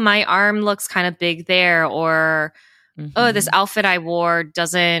 oh, my arm looks kind of big there. Or, oh, this outfit I wore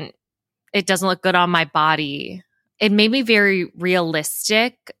doesn't look good on my body. It made me very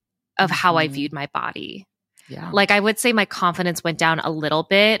realistic of how I viewed my body. Yeah. Like I would say my confidence went down a little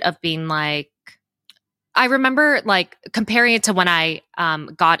bit of being like, I remember like comparing it to when I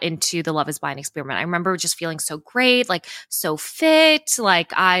got into the Love is Blind experiment. I remember just feeling so great, like so fit.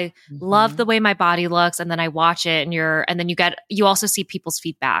 Like I love the way my body looks. And then I watch it and then you also see people's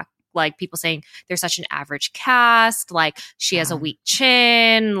feedback. Like people saying there's such an average cast. Like she has a weak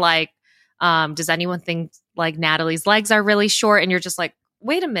chin. Like, does anyone think like Natalie's legs are really short? And you're just like,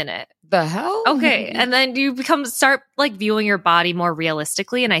 wait a minute. The hell? Okay. And then you start like viewing your body more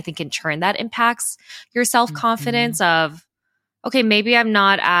realistically. And I think in turn that impacts your self-confidence of, okay, maybe I'm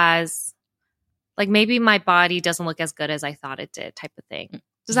not as like, maybe my body doesn't look as good as I thought it did type of thing.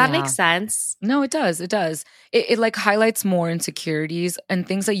 Does that make sense? No, it does. It does. It like highlights more insecurities and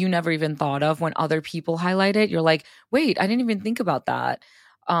things that you never even thought of when other people highlight it. You're like, wait, I didn't even think about that.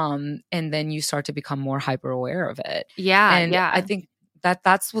 And then you start to become more hyper aware of it. Yeah. And I think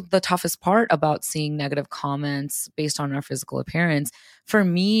that's what the toughest part about seeing negative comments based on our physical appearance. For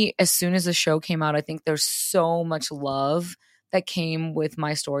me, as soon as the show came out, I think there's so much love that came with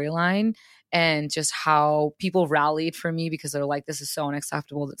my storyline and just how people rallied for me because they're like, this is so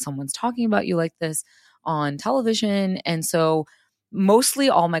unacceptable that someone's talking about you like this on television. And so mostly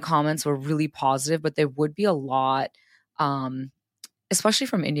all my comments were really positive, but there would be a lot, especially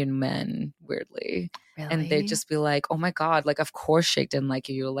from Indian men, weirdly. Really? And they'd just be like, oh my God, like, of course Shake didn't like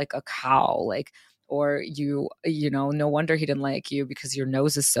you. You're like a cow. Like, or you know, no wonder he didn't like you because your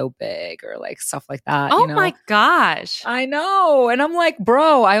nose is so big or like stuff like that. Oh my gosh. I know. And I'm like,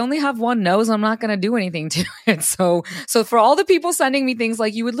 bro, I only have one nose. I'm not going to do anything to it. So for all the people sending me things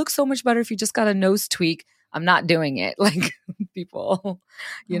like, you would look so much better if you just got a nose tweak, I'm not doing it. Like people,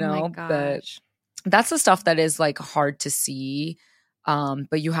 you know, but that's the stuff that is like hard to see.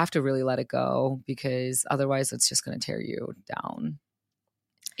 But you have to really let it go because otherwise it's just going to tear you down.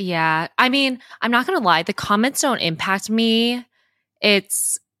 Yeah. I mean, I'm not going to lie. The comments don't impact me.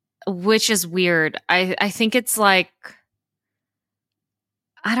 Which is weird. I think it's like,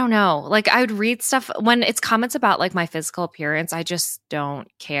 I don't know. Like I would read stuff when it's comments about like my physical appearance. I just don't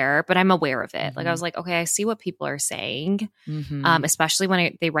care, but I'm aware of it. Like I was like, okay, I see what people are saying, especially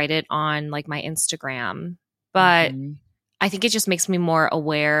when they write it on like my Instagram. But I think it just makes me more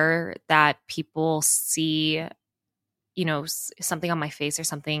aware that people see, you know, something on my face or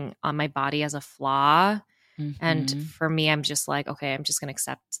something on my body as a flaw. And for me, I'm just like, okay, I'm just going to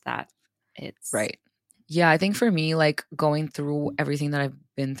accept that it's right. Yeah, I think for me, like going through everything that I've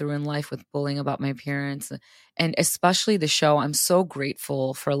been through in life with bullying about my appearance and especially the show, I'm so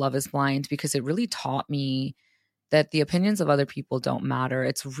grateful for Love is Blind because it really taught me that the opinions of other people don't matter.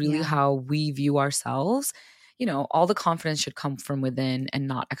 It's really how we view ourselves. You know, all the confidence should come from within and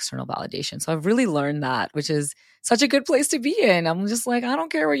not external validation. So I've really learned that, which is such a good place to be in. I'm just like, I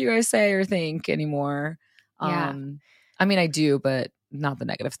don't care what you guys say or think anymore. Yeah. I mean, I do, but not the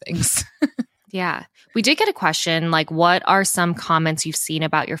negative things. Yeah. We did get a question like, what are some comments you've seen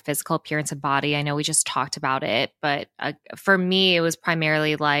about your physical appearance and body? I know we just talked about it, but for me, it was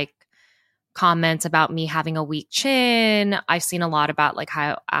primarily like comments about me having a weak chin. I've seen a lot about like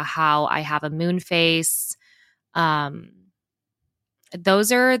how I have a moon face. Those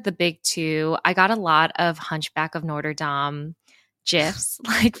are the big two. I got a lot of Hunchback of Notre Dame gifs,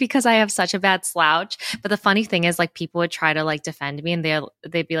 like because I have such a bad slouch. But the funny thing is, like people would try to like defend me, and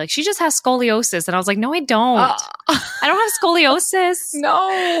they'd be like, "She just has scoliosis," and I was like, "No, I don't. I don't have scoliosis.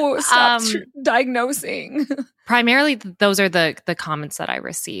 No, stop diagnosing." Primarily, those are the comments that I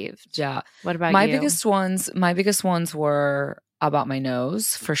received. Yeah. What about my you? My biggest ones were about my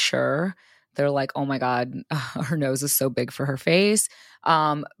nose for sure. They're like, oh my God, her nose is so big for her face.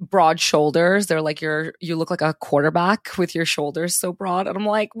 Broad shoulders. They're like, you look like a quarterback with your shoulders so broad. And I'm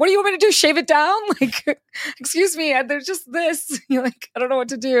like, what do you want me to do? Shave it down? Like, excuse me. There's just this. You're like, I don't know what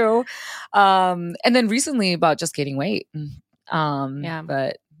to do. And then recently about just gaining weight.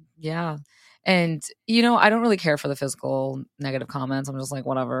 But yeah. And, you know, I don't really care for the physical negative comments. I'm just like,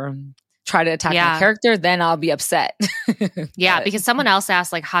 whatever. Try to attack my character, then I'll be upset. Yeah, because someone else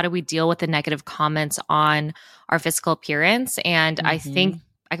asked, like, how do we deal with the negative comments on our physical appearance? And I think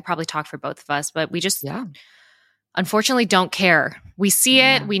I could probably talk for both of us, but we just unfortunately don't care. We see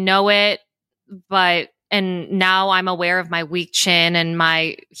it, we know it, and now I'm aware of my weak chin and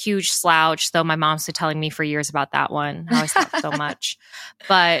my huge slouch, though my mom's been telling me for years about that one, how I slouch so much.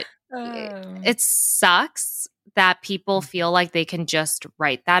 But it sucks that people feel like they can just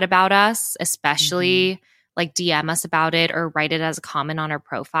write that about us, especially like DM us about it or write it as a comment on our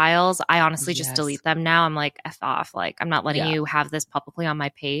profiles. I honestly just delete them now. I'm like, F off. Like, I'm not letting you have this publicly on my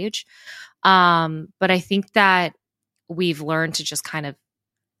page. But I think that we've learned to just kind of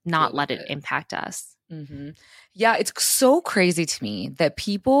not let it impact us. Yeah, it's so crazy to me that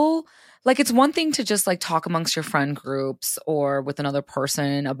people, like, it's one thing to just like talk amongst your friend groups or with another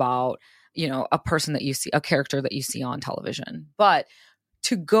person about, you know, a person that you see, a character that you see on television. But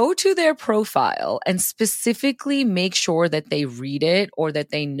to go to their profile and specifically make sure that they read it or that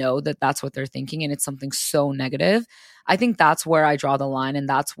they know that that's what they're thinking and it's something so negative, I think that's where I draw the line. And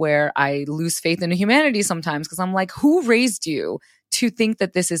that's where I lose faith in humanity sometimes, because I'm like, who raised you to think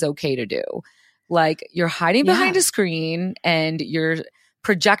that this is okay to do? Like, you're hiding behind a screen and you're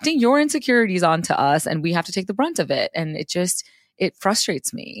projecting your insecurities onto us, and we have to take the brunt of it. And it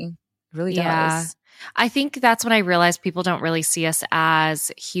frustrates me. It really does. I think that's when I realized people don't really see us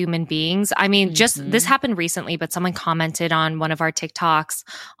as human beings. I mean, just this happened recently, but someone commented on one of our TikToks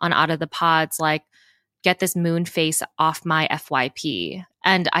on Out of the Pods, like, get this moon face off my FYP.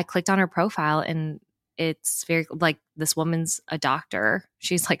 And I clicked on her profile, and it's very like, this woman's a doctor.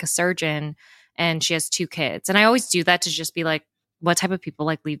 She's like a surgeon, and she has 2 kids. And I always do that to just be like, what type of people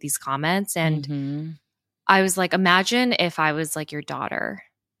like leave these comments? And I was like, imagine if I was like your daughter.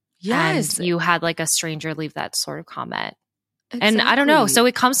 Yes. And you had like a stranger leave that sort of comment. Exactly. And I don't know. So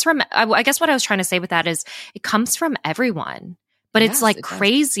it comes from, I guess what I was trying to say with that is it comes from everyone, but it's like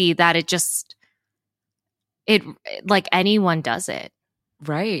crazy that it like anyone does it.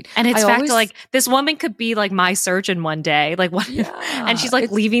 Right. And it's like this woman could be like my surgeon one day, like what? And she's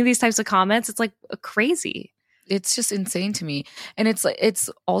like leaving these types of comments. It's like crazy. It's just insane to me. And it's like, it's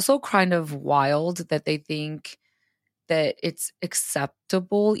also kind of wild that they think that it's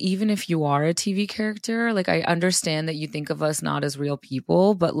acceptable even if you are a TV character. Like, I understand that you think of us not as real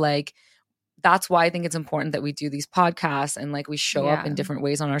people, but like, that's why I think it's important that we do these podcasts and like we show up in different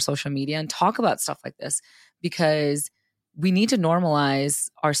ways on our social media and talk about stuff like this, because we need to normalize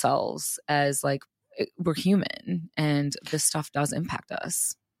ourselves as like, we're human and this stuff does impact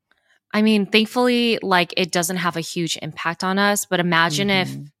us. I mean, thankfully, like, it doesn't have a huge impact on us, but imagine if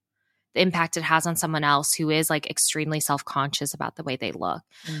the impact it has on someone else who is like extremely self-conscious about the way they look.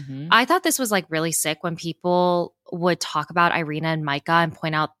 Mm-hmm. I thought this was like really sick when people would talk about Irina and Micah and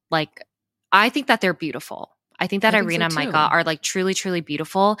point out like, I think that they're beautiful. I think that I think Irina so and Micah too. are like truly, truly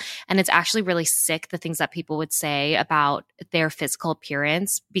beautiful. And it's actually really sick, the things that people would say about their physical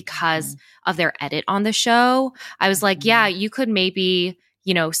appearance because of their edit on the show. I was like, yeah, you could maybe,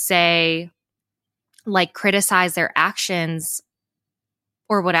 you know, say like criticize their actions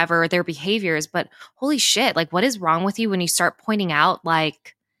or whatever, their behaviors, but holy shit, like what is wrong with you when you start pointing out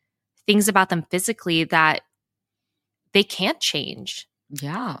like things about them physically that they can't change?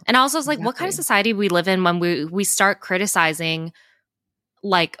 Yeah. And also it's like, what kind of society we live in when we start criticizing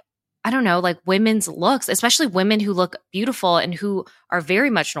like, I don't know, like women's looks, especially women who look beautiful and who are very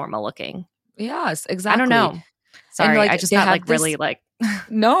much normal looking. Yes, exactly. I don't know. Sorry, like, I just they got have like really like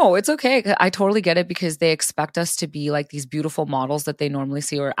No, it's okay. I totally get it because they expect us to be like these beautiful models that they normally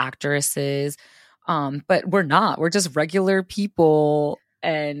see or actresses. But we're not. We're just regular people.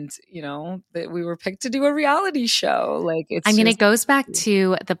 And, you know, that we were picked to do a reality show. Like it's I mean, just, it goes back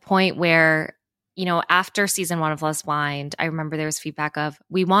to the point where, you know, after season 1 of Love Blind, I remember there was feedback of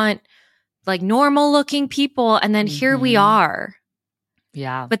we want like normal looking people. And then here we are.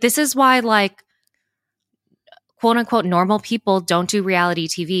 Yeah. But this is why like quote unquote normal people don't do reality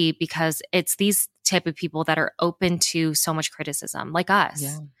TV because it's these type of people that are open to so much criticism like us.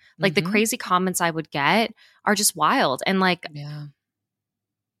 Yeah. Like the crazy comments I would get are just wild. And like, yeah.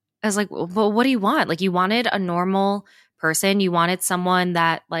 I was like, well, what do you want? Like you wanted a normal person. You wanted someone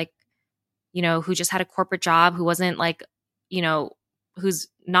that like, you know, who just had a corporate job, who wasn't like, you know, who's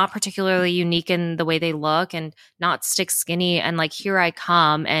not particularly unique in the way they look and not stick skinny. And like, here I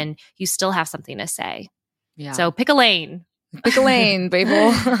come and you still have something to say. Yeah. So pick a lane. Pick a lane, baby.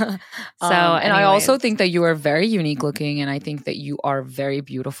 And I also anyways. think that you are very unique looking, and I think that you are very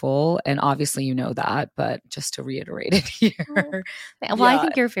beautiful. And obviously, you know that, but just to reiterate it here. Well, I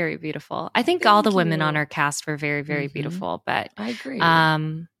think you're very beautiful. I think all the women on our cast were very, very beautiful. But I agree.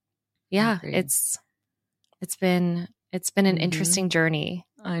 Yeah, it's been an interesting journry.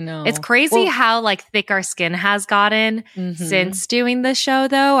 I know. It's crazy how like thick our skin has gotten since doing this show,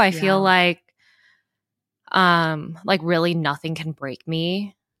 though. I feel like really nothing can break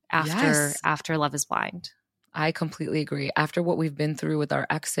me after Love is Blind. I completely agree. After what we've been through with our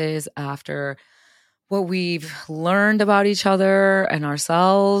exes, after what we've learned about each other and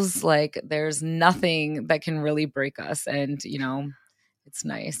ourselves, like there's nothing that can really break us. And, you know, it's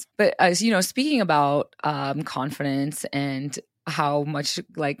nice. But as you know, speaking about confidence and how much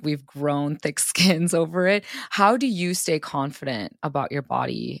like we've grown thick skins over it, how do you stay confident about your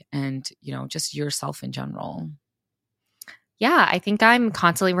body and, you know, just yourself in general? Yeah, I think I'm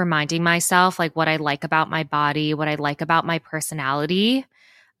constantly reminding myself like what I like about my body, what I like about my personality.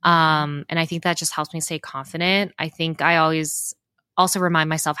 And I think that just helps me stay confident. I think I always also remind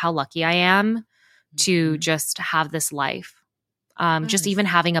myself how lucky I am to just have this life. Just even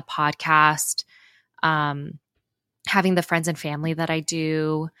having a podcast, having the friends and family that I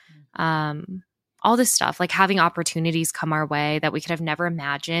do, all this stuff, like having opportunities come our way that we could have never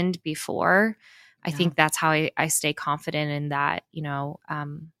imagined before. I think that's how I stay confident in that, you know,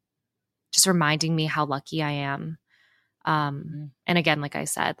 just reminding me how lucky I am. And again, like I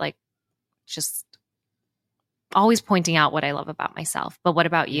said, like just always pointing out what I love about myself. But what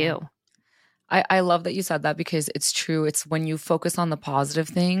about you? I love that you said that because it's true. It's when you focus on the positive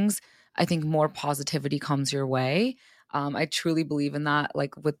things, I think more positivity comes your way. I truly believe in that,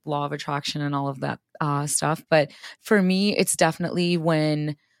 like with law of attraction and all of that stuff. But for me, it's definitely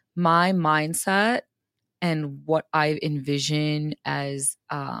when my mindset and what I envision as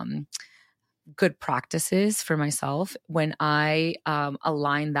good practices for myself, when I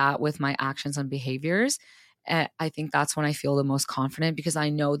align that with my actions and behaviors, I think that's when I feel the most confident because I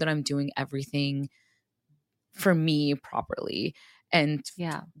know that I'm doing everything for me properly. And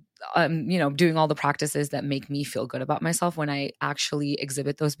you know, doing all the practices that make me feel good about myself. When I actually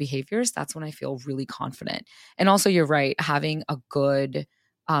exhibit those behaviors, that's when I feel really confident. And also, you're right, having a good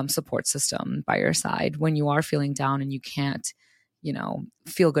support system by your side when you are feeling down and you can't, you know,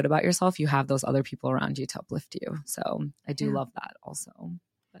 feel good about yourself, you have those other people around you to uplift you. So I do love that also.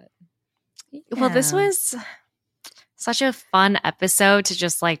 But well, this was such a fun episode to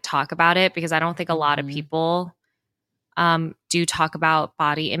just like talk about it because I don't think a lot of people do talk about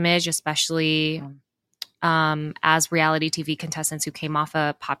body image, especially as reality TV contestants who came off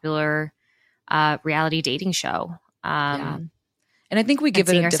a popular reality dating show. And I think we give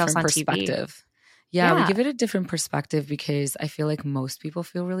it a different perspective. Yeah, we give it a different perspective because I feel like most people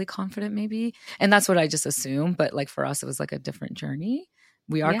feel really confident maybe. And that's what I just assume. But like for us, it was like a different journey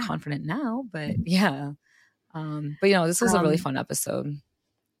We are confident now, but yeah. But this was a really fun episode.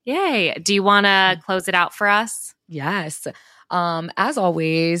 Yay. Do you want to close it out for us? Yes. As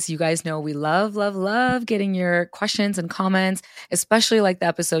always, you guys know we love, love, love getting your questions and comments, especially like the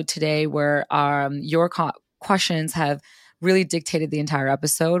episode today where your questions have really dictated the entire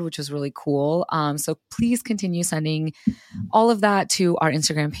episode, which was really cool. So please continue sending all of that to our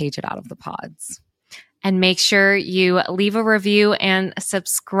Instagram page at Out of the Pods. And make sure you leave a review and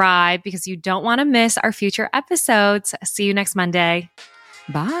subscribe because you don't want to miss our future episodes. See you next Monday.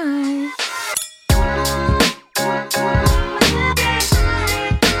 Bye.